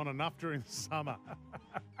cricket isn't on enough during the summer.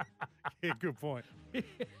 Yeah, good point.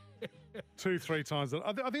 2-3 times.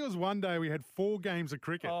 I think it was one day we had 4 games of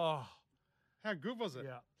cricket. Oh. How good was it?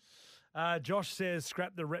 Yeah. Josh says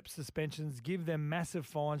scrap the rep suspensions, give them massive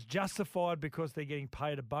fines, justified because they're getting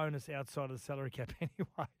paid a bonus outside of the salary cap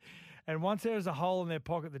anyway. And once there is a hole in their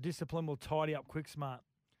pocket, the discipline will tidy up quick smart.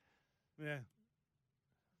 Yeah.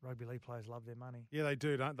 Rugby league players love their money. Yeah, they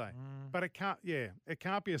do, don't they? But it can't be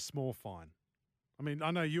a small fine. I mean,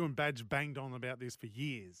 I know you and Badge banged on about this for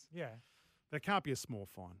years. Yeah. There can't be a small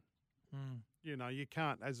fine. You know, you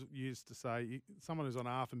can't, as you used to say, someone who's on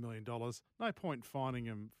 $500,000, no point fining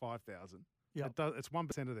them $5,000. Yeah, it's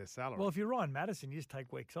 1% of their salary. Well, if you're Ryan Madison, you just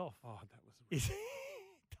take weeks off. Oh, that was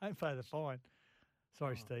don't pay the fine.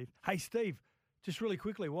 Sorry, Steve. Hey, Steve, just really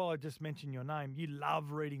quickly, while I just mentioned your name, you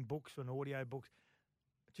love reading books and audio books.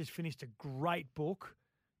 Just finished a great book.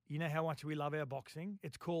 You know how much we love our boxing.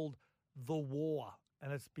 It's called The War,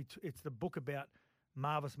 and it's the book about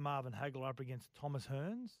Marvis Marvin Hagler up against Thomas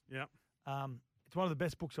Hearns. Yeah. It's one of the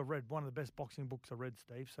best books I've read, one of the best boxing books I've read,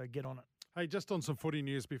 Steve, so get on it. Hey, just on some footy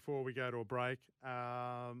news before we go to a break,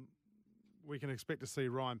 we can expect to see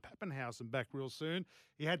Ryan Pappenhausen back real soon.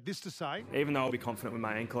 He had this to say. Even though I'll be confident with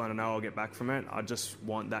my ankle and I know I'll get back from it, I just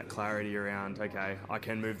want that clarity around, okay, I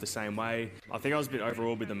can move the same way. I think I was a bit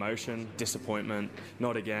overawed with emotion, disappointment,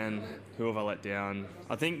 not again, who have I let down?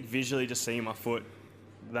 I think visually just seeing my foot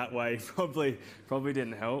that way probably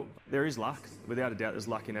didn't help. There is luck. Without a doubt, there's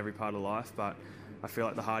luck in every part of life, but I feel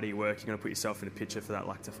like the harder you work, you're going to put yourself in a picture for that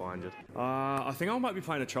luck to find you. I think I might be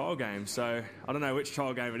playing a trial game, so I don't know which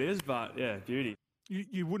trial game it is, but yeah, beauty.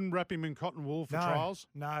 You wouldn't wrap him in cotton wool for trials?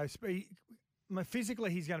 No.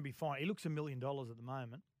 Physically, he's going to be fine. He looks $1 million at the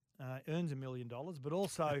moment, earns $1 million, but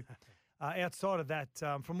also outside of that,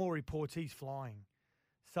 from all reports, he's flying.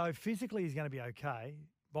 So physically, he's going to be okay.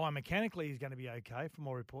 Biomechanically, he's going to be okay from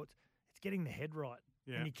all reports. It's getting the head right.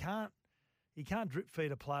 Yeah. And you can't drip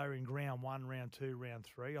feed a player in round 1, round 2, round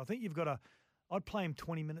 3. I think I'd play him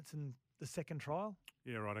 20 minutes in the second trial.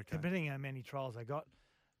 Yeah, right, okay. Depending on how many trials I got.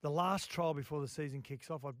 The last trial before the season kicks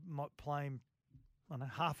off, I might play him,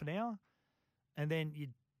 half an hour. And then you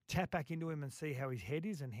tap back into him and see how his head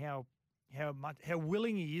is and how how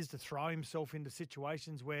willing he is to throw himself into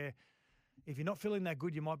situations where if you're not feeling that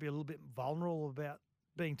good, you might be a little bit vulnerable about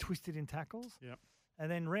being twisted in tackles. Yep. And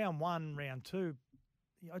then round 1, round 2,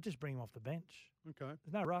 I just bring him off the bench. Okay.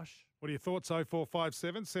 There's no rush. What are your thoughts?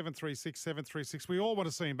 0457 736 736. We all want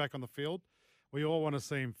to see him back on the field. We all want to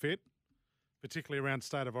see him fit, particularly around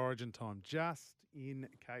State of Origin time, just in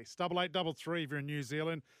case. 8833 if you're in New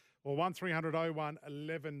Zealand, or 1300 01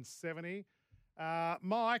 1170.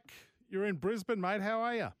 Mike, you're in Brisbane, mate. How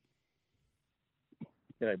are you?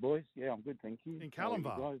 G'day, boys. Yeah, I'm good, thank you. In Callum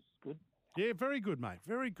Vale. Guys, good. Yeah, very good, mate.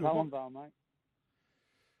 Very good. Callum Vale, mate.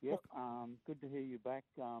 Yep, good to hear you back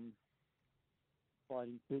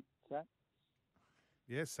fighting fit, Sats.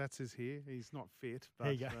 Yes, Sats is here. He's not fit, but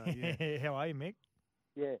There you go. yeah. How are you, Mick?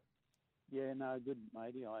 Yeah, no, good,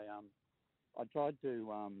 matey. I tried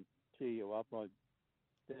to cheer you up. I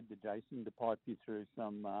said to Jason to pipe you through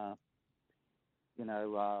some,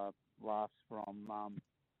 laughs from,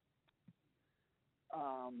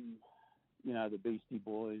 the Beastie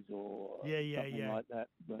Boys or something like that.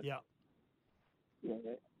 But, yeah.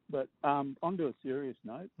 But onto a serious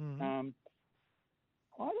note,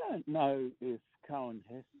 I don't know if Cohen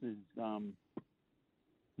Hess is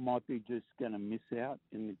might be just going to miss out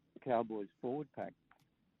in the Cowboys forward pack.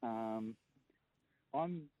 I'm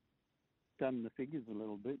done the figures a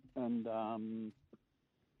little bit, and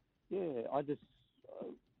I just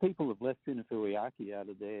people have left Fuiaki out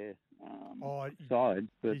of their side,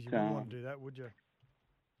 but you wouldn't want to do that, would you?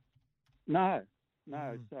 No.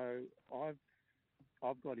 So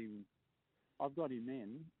I've got him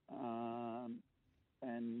in,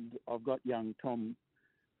 and I've got young Tom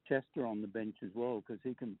Chester on the bench as well because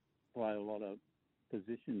he can play a lot of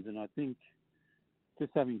positions, and I think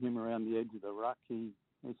just having him around the edge of the ruck, he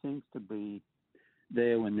seems to be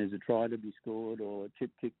there when there's a try to be scored or a chip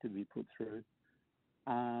kick to be put through.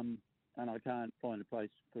 And I can't find a place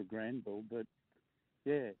for Granville, but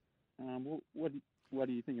what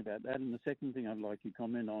do you think about that? And the second thing I'd like you to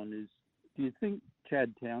comment on is, do you think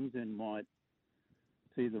Chad Townsend might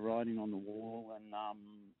see the writing on the wall and,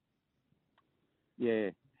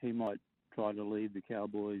 he might try to leave the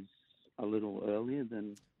Cowboys a little earlier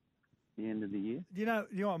than the end of the year? You know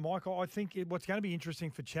what, Michael? I think what's going to be interesting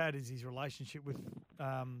for Chad is his relationship with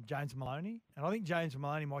James Maloney. And I think James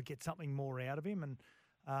Maloney might get something more out of him. And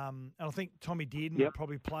I think Tommy Dearden will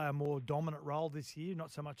probably play a more dominant role this year,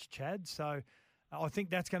 not so much Chad. So I think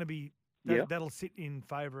that's going to be that'll sit in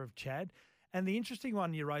favour of Chad. And the interesting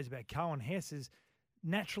one you raised about Cohen Hess is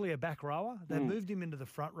naturally a back rower. They've moved him into the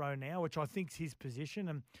front row now, which I think's his position.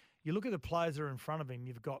 And you look at the players that are in front of him.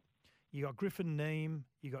 You got Griffin Neem,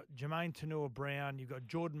 you got Jermaine Tanua-Brown, you got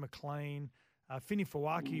Jordan McLean, Finney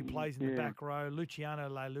Fawaki who plays in the back row, Luciano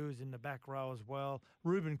Leilua is in the back row as well,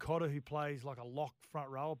 Ruben Cotter who plays like a lock front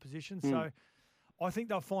rower position. So I think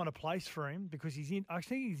they'll find a place for him because I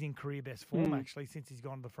think he's in career best form actually since he's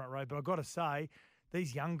gone to the front row. But I've got to say,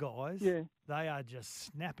 these young guys, they are just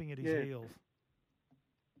snapping at his heels.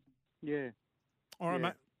 Yeah. All right,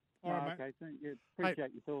 mate. All right, mate. Okay,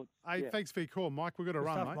 appreciate your thoughts. Hey, thanks for your call, Mike. We've got to Good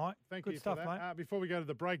run, stuff, mate. Mike. Thank Good you stuff, for that. mate. Before we go to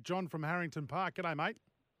the break, John from Harrington Park. G'day, mate.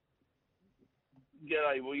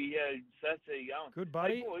 G'day, Sats, how you going? Good,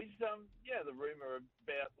 buddy. Hey, boys, the rumour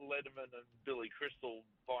about Letterman and Billy Crystal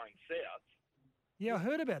buying South. Yeah, I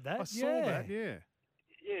heard about that. I saw that, yeah.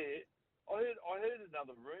 Yeah, I heard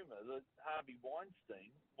another rumour that Harvey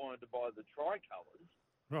Weinstein wanted to buy the tricolours.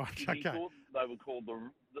 Right, He okay. thought they were called the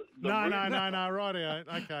No, rumour. righty.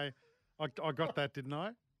 Okay. I got that, didn't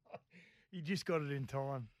I? You just got it in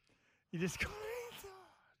time. You just got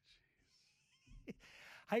it.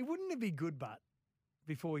 Hey, wouldn't it be good, but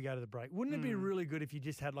before we go to the break, wouldn't it be really good if you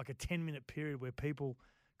just had like a 10-minute period where people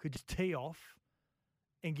could just tee off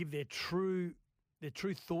and give their true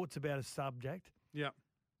thoughts about a subject? Yeah.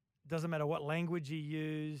 Doesn't matter what language you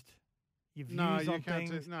used, your views No, you on can't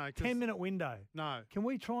things. 'cause- 10-minute window. No. Can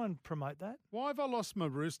we try and promote that? Why have I lost my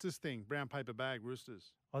Roosters thing? Brown paper bag,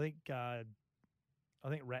 Roosters. I think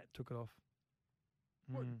Rat took it off.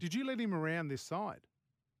 What, did you let him around this side?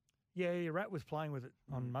 Yeah, Rat was playing with it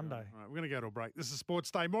on Monday. All right, we're going to go to a break. This is Sports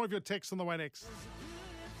Day. More of your texts on the way next.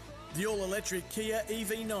 The all-electric Kia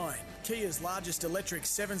EV9, Kia's largest electric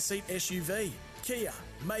 7-seat SUV. Kia,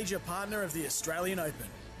 major partner of the Australian Open.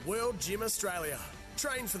 World Gym Australia.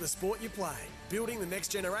 Train for the sport you play, building the next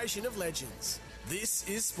generation of legends. This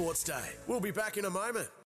is Sports Day. We'll be back in a moment.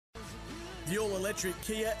 The all-electric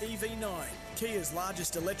Kia EV9, Kia's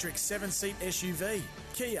largest electric 7-seat SUV.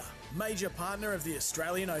 Kia, major partner of the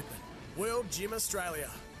Australian Open. World Gym Australia.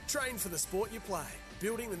 Train for the sport you play,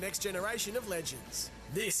 building the next generation of legends.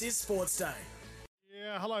 This is Sports Day.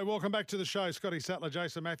 Yeah, hello. Welcome back to the show. Scotty Sattler,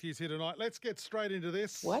 Jason Matthews here tonight. Let's get straight into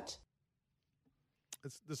this. What?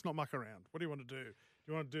 Let's not muck around. What do you want to do? Do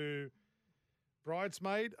you want to do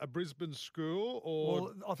bridesmaid, a Brisbane school, or...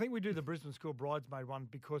 Well, I think we do the Brisbane School bridesmaid one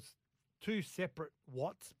because two separate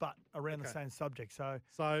whats, but around the same subject.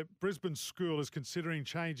 So Brisbane School is considering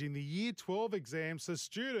changing the Year 12 exam so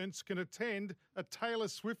students can attend a Taylor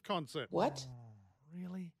Swift concert. What?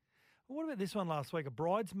 Really? Well, what about this one last week? A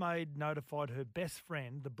bridesmaid notified her best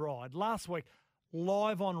friend, the bride, last week,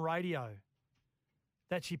 live on radio,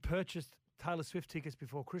 that she purchased Taylor Swift tickets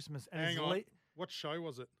before Christmas. And Hang on. What show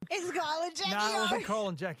was it? It's Kyle and Jackie. No, it wasn't Kyle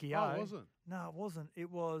and Jackie. Oh, it wasn't? No, it wasn't.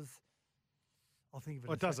 It was... I'll think of it.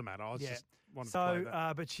 Well, it doesn't matter. I was just wanted to play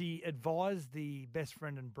that. But she advised the best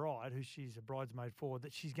friend and bride, who she's a bridesmaid for,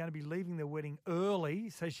 that she's going to be leaving the wedding early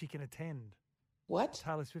so she can attend what?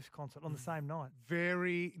 Taylor Swift concert on the same night.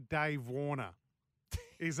 Very Dave Warner,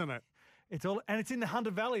 isn't it? It's in the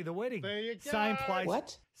Hunter Valley, the wedding. There you go. Same place.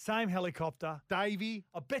 What? Same helicopter. Davey.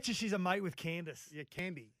 I bet you she's a mate with Candace. Yeah,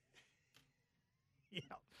 Candy. Yeah.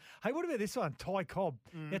 Hey, what about this one? Ty Cobb.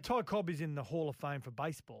 Now, Ty Cobb is in the Hall of Fame for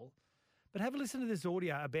baseball. But have a listen to this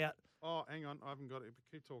audio about... Oh, hang on. I haven't got it.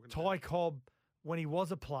 Keep talking. Ty Cobb when he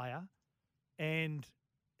was a player and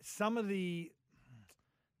some of the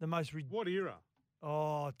most... What era?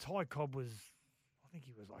 Oh, Ty Cobb was... I think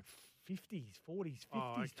he was like 50s, 40s,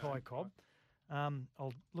 50s, Ty Cobb. Right.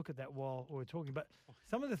 I'll look at that while we're talking. But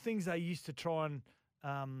some of the things they used to try and...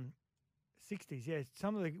 60s, yeah.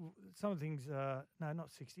 Some of the things... no, not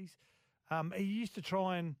 60s. He used to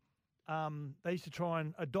try and... they used to try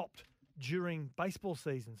and adopt... during baseball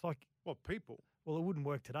seasons. Like what, people? Well, it wouldn't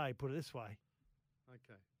work today, put it this way.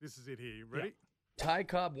 Okay. This is it here. You ready? Yeah. Ty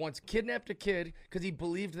Cobb once kidnapped a kid because he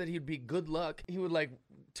believed that he'd be good luck. He would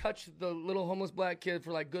touch the little homeless black kid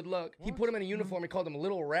for good luck. What? He put him in a uniform. He called him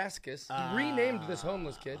Little Rascus. He renamed this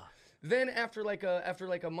homeless kid. Then after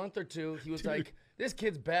a month or two, he was like, this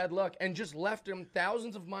kid's bad luck, and just left him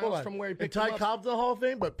thousands of miles from where he picked him up. And Ty Cobb's the Hall of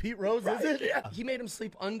Fame, but Pete Rose isn't? Yeah. He made him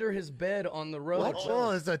sleep under his bed on the road. What?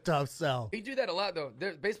 Oh, it's a tough sell. He do that a lot, though.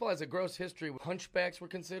 Baseball has a gross history. Hunchbacks were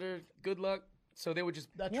considered good luck, so they would just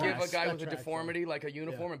give a guy with a deformity, like a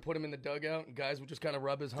uniform, and put him in the dugout, and guys would just kind of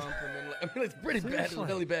rub his hump. And then, it's pretty bad. There's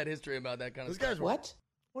really bad history about that kind of stuff. What?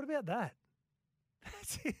 What about that?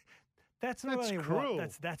 That's not only cruel.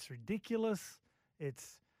 That's ridiculous.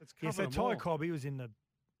 It's so Ty Cobb, he was in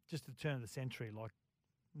just the turn of the century, like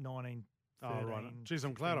 1913. Oh, right. Geez,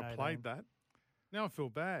 I'm glad I played that. Now I feel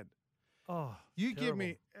bad. Oh, you give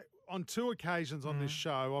me, on 2 occasions on this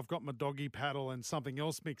show, I've got my doggy paddle and something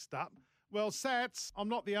else mixed up. Well, Sats, I'm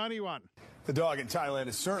not the only one. The dog in Thailand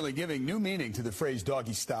is certainly giving new meaning to the phrase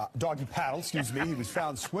doggy paddle. He was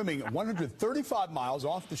found swimming 135 miles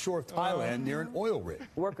off the shore of Thailand near an oil rig.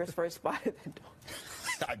 Workers first spotted the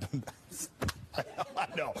dog. I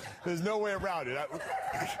know. There's no way around it.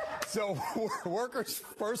 So workers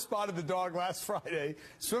first spotted the dog last Friday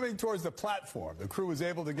swimming towards the platform. The crew was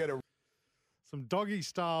able to get some doggy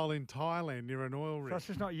style in Thailand near an oil rig. That's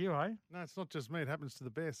just not you, eh? No, it's not just me. It happens to the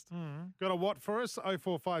best. Got a what for us?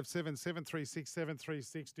 0457 736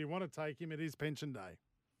 736. Do you want to take him? It is pension day.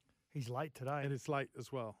 He's late today. And it's late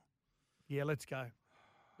as well. Yeah, let's go.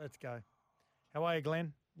 Let's go. How are you,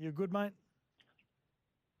 Glenn? You good, mate?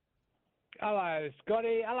 Hello,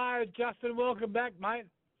 Scotty. Hello, Justin. Welcome back, mate.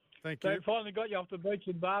 Thank you. They finally got you off the beach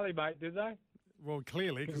in Bali, mate, did they? Well,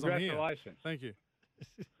 clearly, because I'm here. Congratulations. Thank you.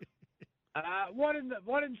 Why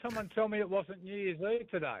didn't someone tell me it wasn't New Year's Eve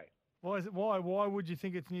today? Why is it? Why would you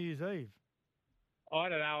think it's New Year's Eve? I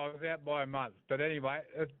don't know. I was out by a month. But anyway,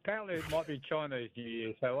 apparently it might be Chinese New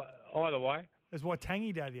Year. So either way. It's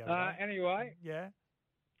Waitangi Day the other day. Anyway. Yeah.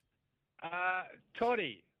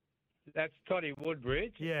 Toddy. That's Toddy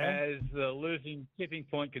Woodbridge. Yeah. As the losing tipping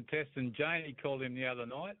point contestant, Janie called him the other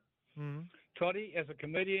night. Mm. Toddy, as a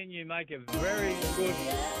comedian, you make a very good...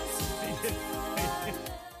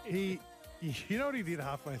 You know what he did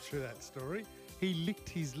halfway through that story? He licked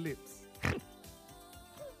his lips.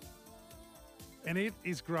 And it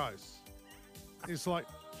is gross. It's like...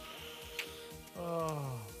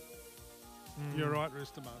 Oh. You're right,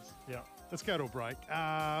 Rooster Muzz. Yeah. Let's go to a break.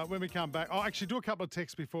 When we come back, I'll actually do a couple of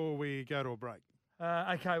texts before we go to a break.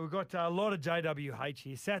 Okay, we've got a lot of JWH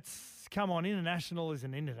here. Sats, come on, international is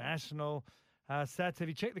an international. Sats, have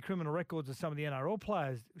you checked the criminal records of some of the NRL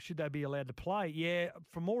players? Should they be allowed to play? Yeah,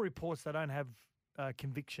 from all reports, they don't have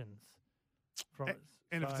convictions from it.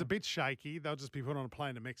 And if it's a bit shaky, they'll just be put on a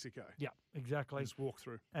plane to Mexico. Yeah, exactly. Just walk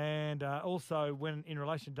through. And also, when in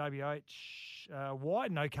relation to WH,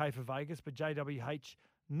 White and okay for Vegas, but JWH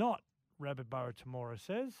not. Rabbit Borough tomorrow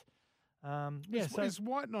says. Is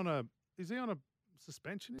White on a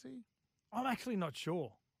suspension, is he? I'm actually not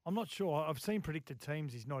sure. I'm not sure. I've seen predicted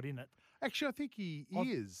teams. He's not in it. Actually, I think he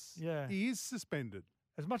is. Yeah. He is suspended.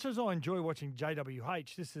 As much as I enjoy watching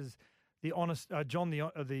JWH, this is the honest John,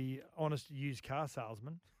 the honest used car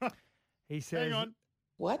salesman. He says, Hang on.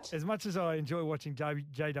 What? As much as I enjoy watching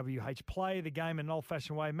JWH play the game in an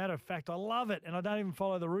old-fashioned way, matter of fact, I love it, and I don't even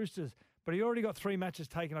follow the Roosters. But he already got 3 matches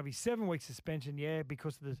taken off his 7-week suspension,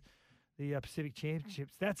 because of the Pacific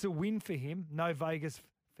Championships. That's a win for him. No Vegas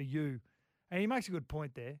for you. And he makes a good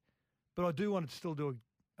point there. But I do want to still do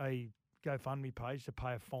a GoFundMe page to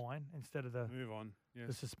pay a fine instead of the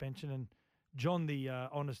the suspension. And John, the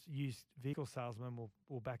honest used vehicle salesman,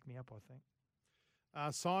 will back me up, I think.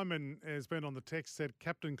 Simon has been on the text, said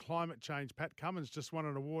Captain Climate Change Pat Cummins just won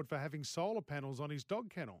an award for having solar panels on his dog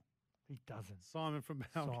kennel. He doesn't. Simon from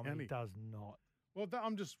Bowral County. He does not. Well,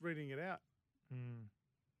 I'm just reading it out.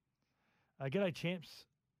 G'day, champs.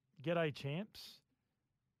 G'day, champs.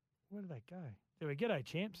 Where did they go? There we go. G'day,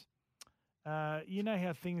 champs. You know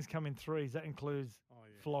how things come in threes. That includes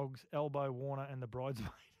Flogs, Elbow, Warner, and the bridesmaid.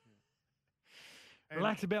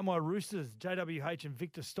 Relax about my Roosters. JWH and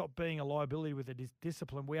Victor stop being a liability with the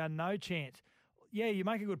discipline. We are no chance. Yeah, you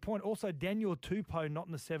make a good point. Also, Daniel Tupou not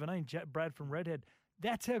in the 17. Brad from Redhead.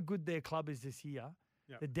 That's how good their club is this year.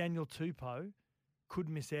 Yep. That Daniel Tupou could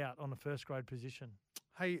miss out on a first-grade position.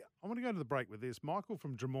 Hey, I want to go to the break with this. Michael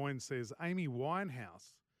from Drummoyne says Amy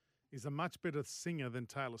Winehouse is a much better singer than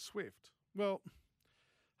Taylor Swift. Well,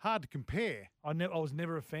 hard to compare. I was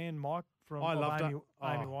never a fan, Mike, from I loved Amy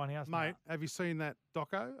Winehouse. Mate, have you seen that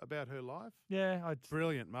doco about her life? Yeah.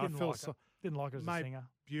 Brilliant, mate. Didn't like her as a singer.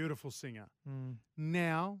 Beautiful singer. Mm.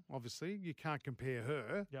 Now, obviously, you can't compare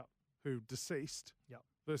her, who deceased, Yep.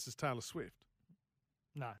 versus Taylor Swift.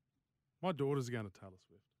 No. My daughter's going to Taylor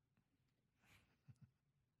Swift.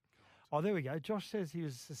 Oh, there we go. Josh says he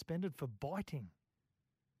was suspended for biting.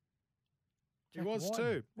 He was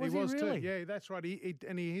too. He was too. Yeah, that's right. He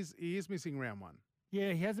is missing round 1.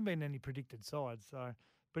 Yeah, he hasn't been in any predicted sides,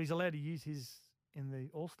 but he's allowed to use his in the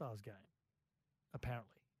All-Stars game,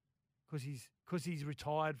 apparently, because he's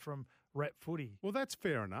retired from rep footy. Well, that's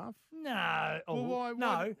fair enough. No,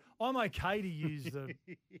 no, I'm okay to use the.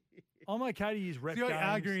 I'm okay to use rep You're games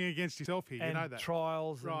arguing against yourself here. You know that.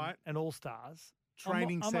 Trials, right? And All-Stars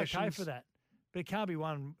Training sessions. I'm okay for that, but it can't be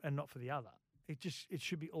one and not for the other. It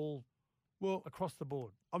should be all. Well, across the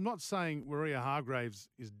board. I'm not saying Maria Hargraves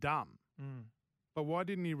is dumb, but why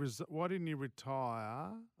didn't he retire?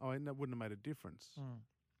 Oh, that wouldn't have made a difference.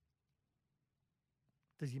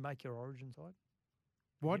 Does he make your Origin side?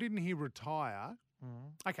 Why didn't he retire?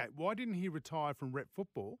 Okay, why didn't he retire from rep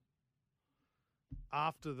football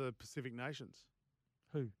after the Pacific Nations?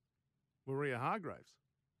 Who? Maria Hargraves.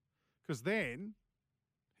 Because then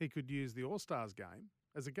he could use the All-Stars game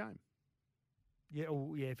as a game. Yeah,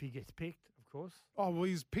 if he gets picked, of course. Oh well,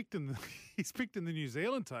 he's picked in the New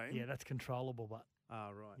Zealand team. Yeah, that's controllable, but.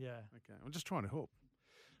 Right. Yeah. Okay, I'm just trying to help.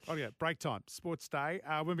 Oh yeah, break time. Sportsday.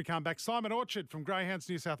 When we come back, Simon Orchard from Greyhounds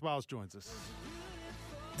New South Wales joins us.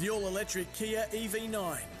 The all-electric Kia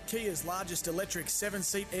EV9, Kia's largest electric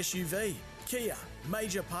 7-seat SUV. Kia,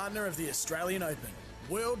 major partner of the Australian Open.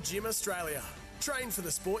 World Gym Australia. Train for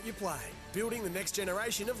the sport you play. Building the next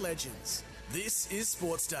generation of legends. This is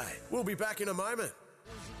Sports Day. We'll be back in a moment.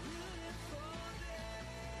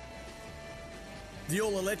 The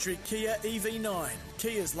all-electric Kia EV9,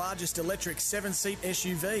 Kia's largest electric 7-seat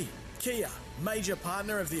SUV. Kia, major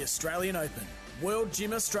partner of the Australian Open. World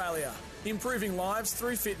Gym Australia, improving lives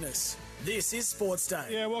through fitness. This is Sports Day.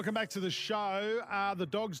 Yeah, welcome back to the show.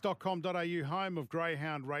 Thedogs.com.au, home of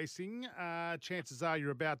greyhound racing. Chances are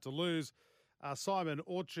you're about to lose. Simon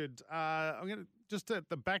Orchard, I'm going to just at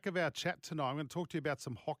the back of our chat tonight, I'm going to talk to you about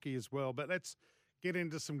some hockey as well, but let's get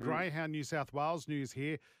into some Greyhound New South Wales news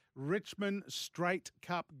here. Richmond Straight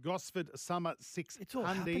Cup, Gosford Summer 600. It's all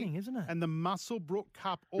happening, isn't it? And the Musselbrook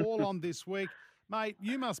Cup all on this week. Mate,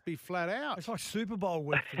 you must be flat out. It's like Super Bowl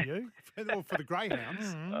week for you. Or for the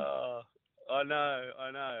Greyhounds. I know.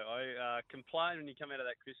 I complain when you come out of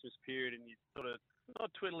that Christmas period and you sort of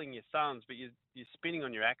not twiddling your thumbs, but you're spinning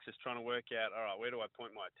on your axis trying to work out, all right, where do I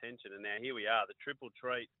point my attention? And now here we are, the triple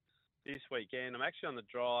treat this weekend. I'm actually on the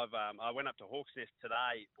drive. I went up to Hawks Nest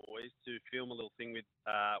today, boys, to film a little thing with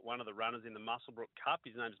one of the runners in the Musselbrook Cup.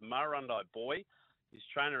 His name's Murrurundi Boy. His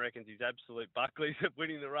trainer reckons he's absolute Buckley's at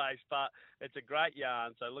winning the race, but it's a great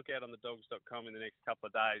yarn, so look out on thedogs.com in the next couple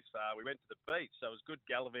of days. We went to the beach, so it was good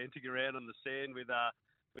gallivanting around on the sand with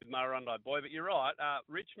Murrurundi Boy. But you're right,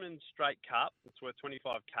 Richmond Straight Cup, it's worth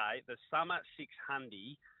 $25K. The Summer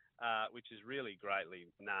 600, which is really greatly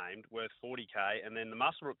named, worth $40K. And then the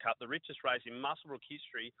Musselbrook Cup, the richest race in Musselbrook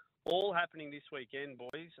history, all happening this weekend,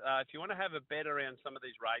 boys. If you want to have a bet around some of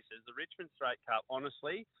these races, the Richmond Straight Cup,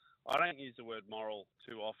 honestly, I don't use the word moral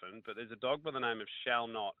too often, but there's a dog by the name of Shall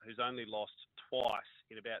Not who's only lost twice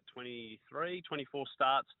in about 23, 24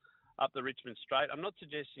 starts up the Richmond Straight. I'm not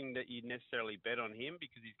suggesting that you necessarily bet on him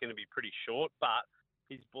because he's going to be pretty short, but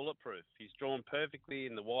he's bulletproof. He's drawn perfectly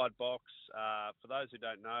in the wide box. For those who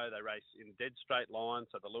don't know, they race in dead straight line,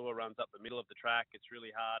 so the lure runs up the middle of the track. It's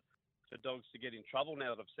really hard for dogs to get in trouble.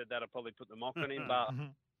 Now that I've said that, I'll probably put the mock on him. But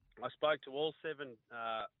I spoke to all seven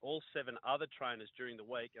other trainers during the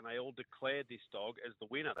week, and they all declared this dog as the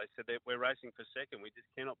winner. They said that we're racing for second. We just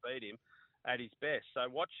cannot beat him at his best. So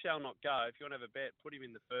watch Shall Not Go. If you want to have a bet, put him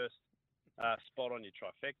in the first spot on your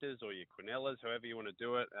trifectas or your Quinellas, however you want to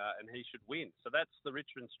do it, and he should win. So that's the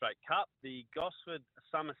Richmond Straight Cup. The Gosford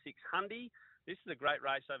Summer 600. This is a great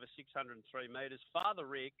race over 603 metres. Father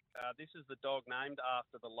Rick, this is the dog named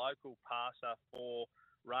after the local passer for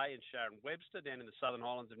Ray and Sharon Webster down in the Southern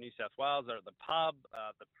Highlands of New South Wales. They're at the pub.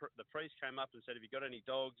 The priest came up and said, have you got any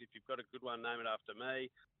dogs? If you've got a good one, name it after me.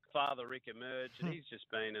 Father Rick emerged, and he's just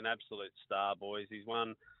been an absolute star, boys. He's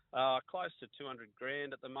won close to 200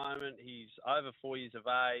 grand at the moment. He's over 4 years of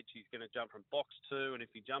age. He's going to jump from box 2, and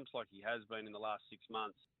if he jumps like he has been in the last 6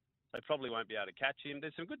 months, they probably won't be able to catch him.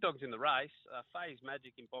 There's some good dogs in the race. Faye's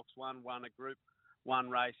Magic in box 1 won a Group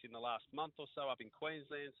 1 race in the last month or so up in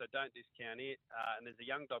Queensland, so don't discount it. And there's a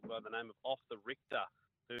young dog by the name of Off the Richter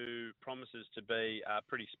who promises to be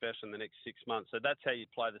pretty special in the next 6 months. So that's how you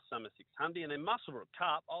play the Summer 600. And then Musselbrook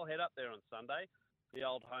Cup, I'll head up there on Sunday, the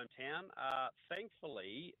old hometown.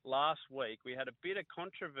 Thankfully, last week we had a bit of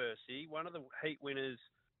controversy. One of the heat winners,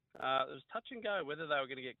 it was touch and go whether they were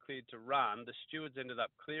going to get cleared to run. The stewards ended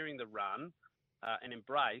up clearing the run, and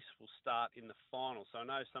Embrace will start in the final. So I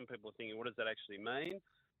know some people are thinking, what does that actually mean?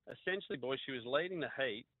 Essentially, boys, she was leading the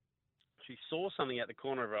heat. She saw something at the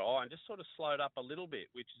corner of her eye and just sort of slowed up a little bit,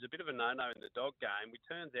 which is a bit of a no-no in the dog game. It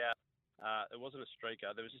turns out it wasn't a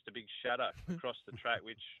streaker. There was just a big shadow across the track,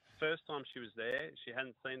 which first time she was there, she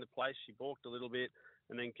hadn't seen the place. She balked a little bit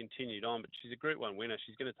and then continued on. But she's a Group 1 winner.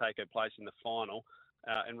 She's going to take her place in the final.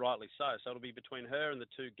 And rightly so. So it'll be between her and the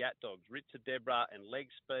two Gat dogs, Ritza Deborah and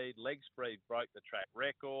Leg Speed. Leg Speed broke the track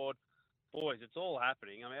record. Boys, it's all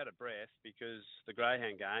happening. I'm out of breath because the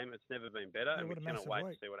greyhound game, it's never been better, and we cannot wait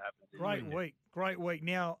to see what happens. Great week.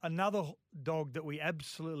 Now, another dog that we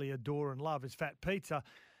absolutely adore and love is Fat Pizza.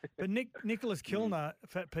 But Nicholas Kilner,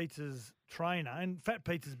 Fat Pizza's trainer, and Fat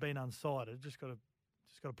Pizza's been unsighted. Just got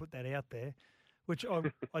to put that out there. Which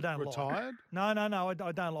I don't like. Retired? No, I don't like.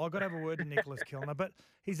 I've got to have a word to Nicholas Kilner. But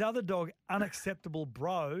his other dog, Unacceptable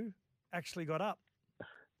Bro, actually got up.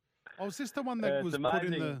 Oh, was this the one that was put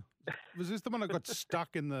in the... Was this the one that got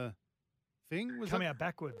stuck in the thing? Come out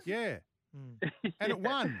backwards. Yeah. And it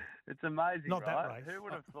won. It's amazing, Not that right? race. Who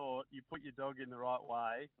would have thought you put your dog in the right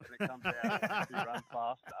way and it comes out to run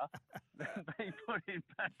faster than being put in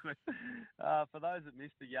backwards? For those that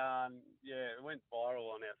missed the yarn, yeah, it went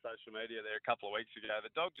viral on our social media there a couple of weeks ago.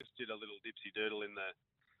 The dog just did a little dipsy doodle in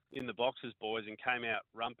the boxes, boys, and came out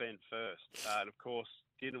rump end first. And of course,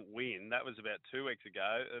 didn't win. That was about 2 weeks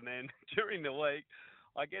ago. And then during the week,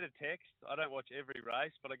 I get a text. I don't watch every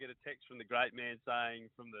race, but I get a text from the great man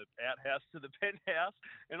saying from the outhouse to the penthouse,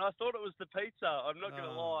 and I thought it was the pizza. I'm not going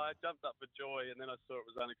to lie. I jumped up for joy, and then I saw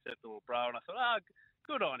it was Unacceptable Bro, and I thought,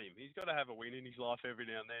 good on him. He's got to have a win in his life every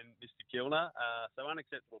now and then, Mr. Kilner. So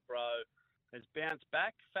Unacceptable Bro has bounced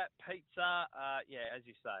back. Fat Pizza, yeah, as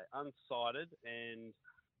you say, unsighted, and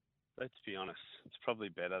let's be honest, it's probably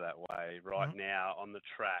better that way right now on the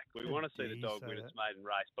track. We want to see the dog win its maiden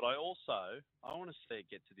race, but I want to see it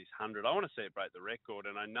get to this 100. I want to see it break the record,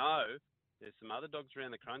 and I know there's some other dogs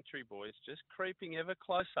around the country, boys, just creeping ever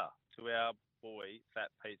closer to our boy Fat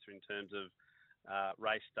Pizza in terms of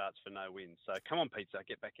race starts for no wins. So come on, Pizza,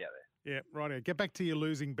 get back out there. Yeah, right. Get back to your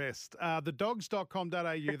losing best.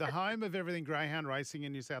 Thedogs.com.au, the home of everything greyhound racing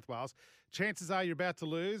in New South Wales. Chances are you're about to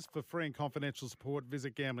lose. For free and confidential support,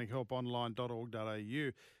 visit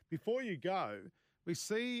gamblinghelponline.org.au. Before you go, we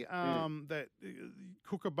see that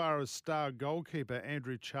Kookaburra's star goalkeeper,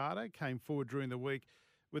 Andrew Charter, came forward during the week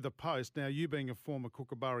with a post. Now, you being a former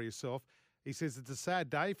Kookaburra yourself, he says, it's a sad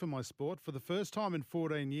day for my sport. For the first time in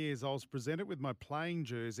 14 years, I was presented with my playing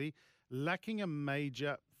jersey, lacking a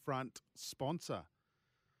major front sponsor.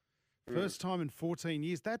 First time in 14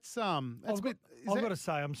 years. That's I've got to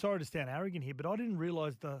say, I'm sorry to sound arrogant here, but I didn't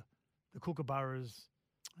realise the Kookaburras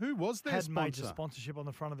who was their had sponsor? Major sponsorship on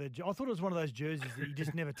the front of their. I thought it was one of those jerseys that you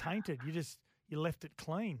just never tainted. You left it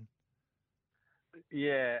clean.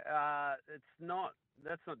 Yeah, it's not.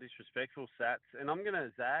 That's not disrespectful, Sats. And I'm going to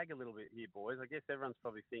zag a little bit here, boys. I guess everyone's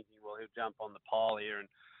probably thinking, well, he'll jump on the pile here and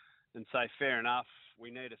and say, fair enough,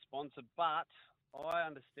 we need a sponsor. But I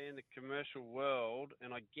understand the commercial world,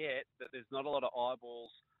 and I get that there's not a lot of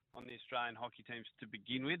eyeballs on the Australian hockey teams to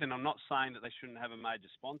begin with, and I'm not saying that they shouldn't have a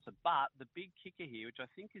major sponsor, but the big kicker here, which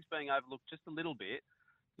I think is being overlooked just a little bit,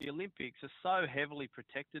 the Olympics are so heavily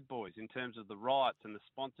protected, boys, in terms of the rights and the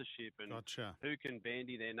sponsorship and who can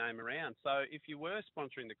bandy their name around. So if you were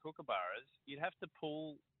sponsoring the Kookaburras, you'd have to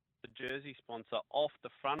pull the jersey sponsor off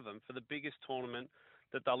the front of them for the biggest tournament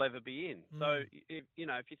that they'll ever be in. So, if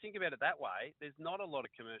you think about it that way, there's not a lot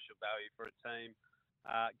of commercial value for a team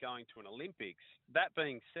going to an Olympics. That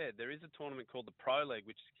being said, there is a tournament called the Pro League,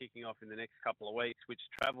 which is kicking off in the next couple of weeks, which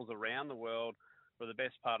travels around the world for the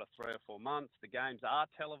best part of 3 or 4 months. The games are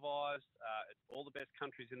televised. All the best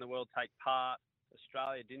countries in the world take part.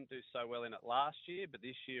 Australia didn't do so well in it last year, but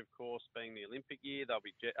this year, of course, being the Olympic year, they'll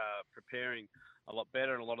be preparing a lot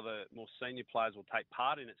better, and a lot of the more senior players will take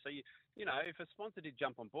part in it. So, if a sponsor did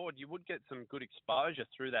jump on board, you would get some good exposure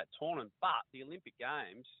through that tournament. But the Olympic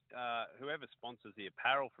Games, whoever sponsors the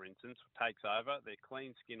apparel, for instance, takes over. They're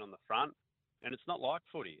clean skin on the front, and it's not like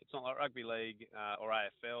footy. It's not like rugby league or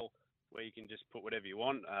AFL, where you can just put whatever you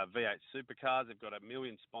want. V8 Supercars, they've got 1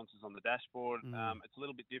 million sponsors on the dashboard. It's a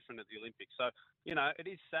little bit different at the Olympics. So, it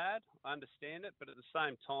is sad. I understand it. But at the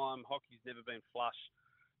same time, hockey's never been flush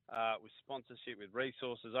with sponsorship, with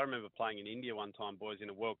resources. I remember playing in India one time, boys,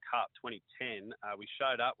 in a World Cup 2010. We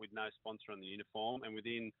showed up with no sponsor on the uniform, and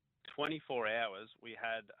within 24 hours, we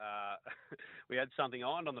had we had something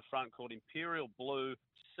ironed on the front called Imperial Blue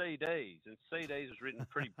CDs, and CDs was written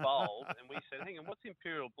pretty bold, and we said, hang on, what's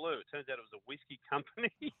Imperial Blue? It turns out it was a whiskey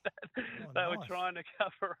company that they were trying to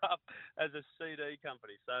cover up as a CD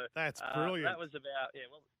company. So that's brilliant. That was about,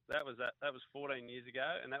 that was 14 years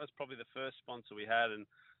ago, and that was probably the first sponsor we had, and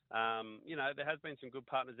there has been some good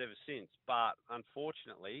partners ever since, but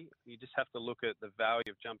unfortunately, you just have to look at the value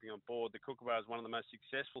of jumping on board. The Kookaburras is one of the most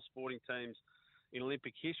successful sporting teams in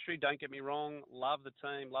Olympic history. Don't get me wrong, love the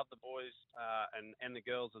team, love the boys and the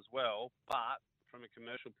girls as well, but from a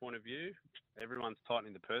commercial point of view, everyone's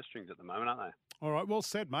tightening the purse strings at the moment, aren't they? All right, well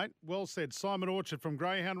said, mate. Well said. Simon Orchard from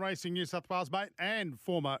Greyhound Racing, New South Wales, mate, and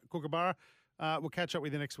former Kookaburra. We'll catch up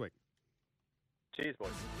with you next week. Cheers,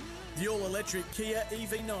 boys. The all-electric Kia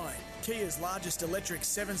EV9, Kia's largest electric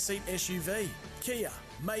 7-seat SUV. Kia,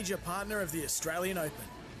 major partner of the Australian Open.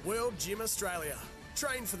 World Gym Australia.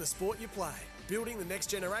 Train for the sport you play. Building the next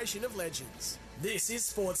generation of legends. This is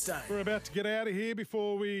Sportsday. We're about to get out of here.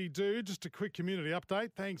 Before we do, just a quick community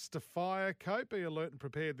update. Thanks to Fire Coat. Be alert and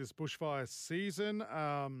prepared this bushfire season.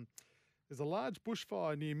 There's a large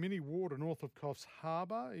bushfire near Mini Water north of Coffs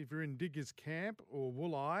Harbour. If you're in Diggers Camp or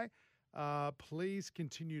Wooleye, please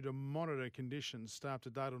continue to monitor conditions. Stay up to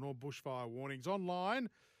date on all bushfire warnings online.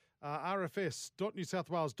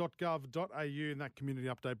 rfs.newsouthwales.gov.au, and that community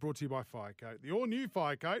update brought to you by Fire Coat. The all-new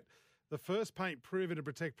Fire Coat, the first paint proven to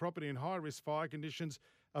protect property in high-risk fire conditions.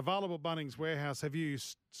 Available at Bunnings Warehouse. Have you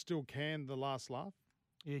still canned the last laugh?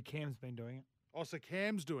 Yeah, Cam's been doing it. Oh, so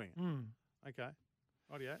Cam's doing it. Okay.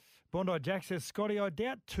 Rightio. Bondi Jack says, Scotty, I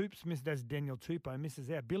doubt Toops missed as Daniel Tupou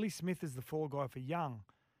misses out. Billy Smith is the fall guy for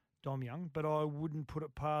Dom Young, but I wouldn't put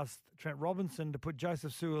it past Trent Robinson to put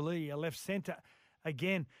Joseph Suaalii, a left centre.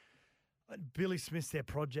 Again, Billy Smith's their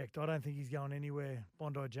project. I don't think he's going anywhere,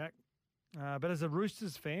 Bondi Jack. But as a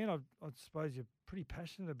Roosters fan, I suppose you're pretty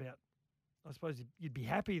passionate about. I suppose you'd be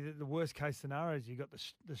happy that the worst case scenario is you got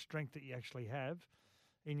the strength that you actually have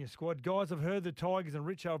in your squad. Guys, I've heard the Tigers and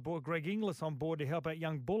Richo have brought Greg Inglis on board to help out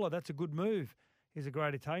young Buller. That's a good move. He's a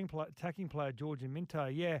great attacking player, George and Minto.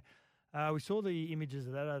 Yeah, we saw the images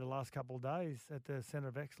of that over the last couple of days at the Centre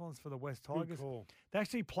of Excellence for the West Tigers. Good call. They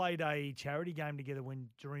actually played a charity game together when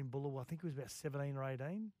Jareen Buller, I think he was about 17 or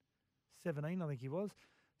 18. 17, I think he was.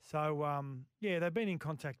 So, they've been in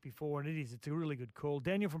contact before, and it's a really good call.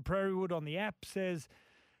 Daniel from Prairie Wood on the app says,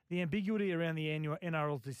 the ambiguity around the annual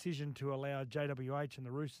NRL's decision to allow JWH and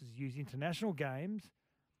the Roosters to use international games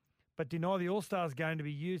but deny the All-Stars game to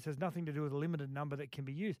be used has nothing to do with a limited number that can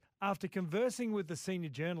be used. After conversing with the senior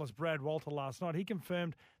journalist Brad Walter last night, he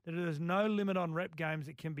confirmed that there is no limit on rep games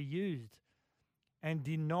that can be used and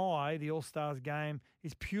deny the All-Stars game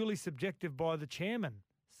is purely subjective by the chairman.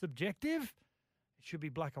 Subjective? It should be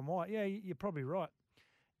black and white. Yeah, you're probably right.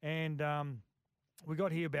 And we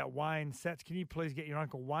got here about Wayne. Sats, can you please get your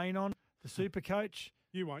Uncle Wayne on, the super coach?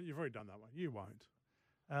 You won't. You've already done that one. You won't.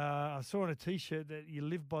 I saw on a T-shirt that you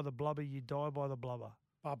live by the blubber, you die by the blubber.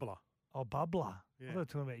 Bubbler. Oh, bubbler. Yeah. I thought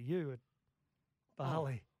talking about you at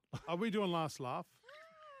Bali. Oh. Are we doing last laugh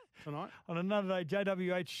tonight? On another day,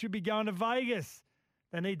 JWH should be going to Vegas.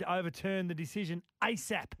 They need to overturn the decision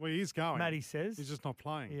ASAP. Well, he's going. Matty says. He's just not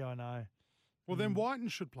playing. Yeah, I know. Well, then Whiten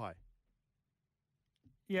should play.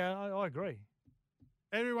 Yeah, I agree.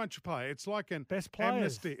 Everyone should play. It's like an Best players.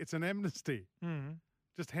 amnesty. It's an amnesty. Mm.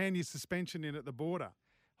 Just hand your suspension in at the border.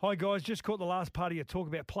 Hi, guys. Just caught the last part of your talk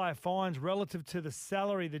about player fines relative to the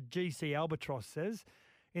salary the GC Albatross says.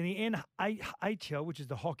 In the NHL, which is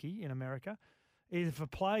the hockey in America, is if a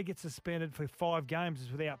player gets suspended for 5 games,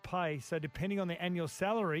 it's without pay. So depending on the annual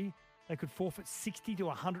salary, they could forfeit $60,000 to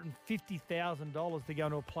 $150,000 to go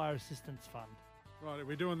into a player assistance fund. Right, are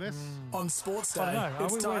we doing this? On Sportsday,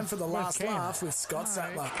 it's time for the last laugh with Scott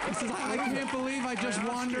Sattler. He says, I can't believe I just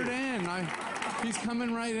wandered in. He's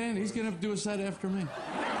coming right in. He's going to do a set after me.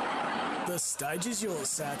 The stage is yours,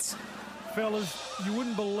 Sats. Fellas, you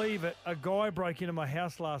wouldn't believe it. A guy broke into my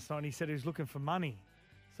house last night and he said he was looking for money.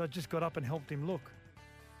 So I just got up and helped him look.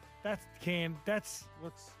 That's, Cam, that's...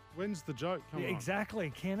 When's the joke? Come on.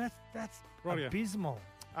 Exactly, Cam. That's Rightio. abysmal.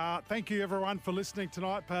 Thank you, everyone, for listening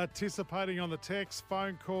tonight, participating on the text,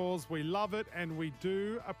 phone calls. We love it and we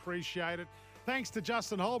do appreciate it. Thanks to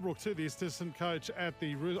Justin Holbrook, too, the assistant coach at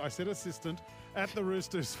the... I said assistant at the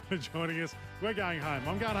Roosters for joining us. We're going home.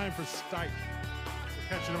 I'm going home for a steak.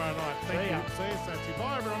 We'll catch you tomorrow night. Thank you. See you, Satsy.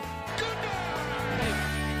 Bye, everyone. Good night.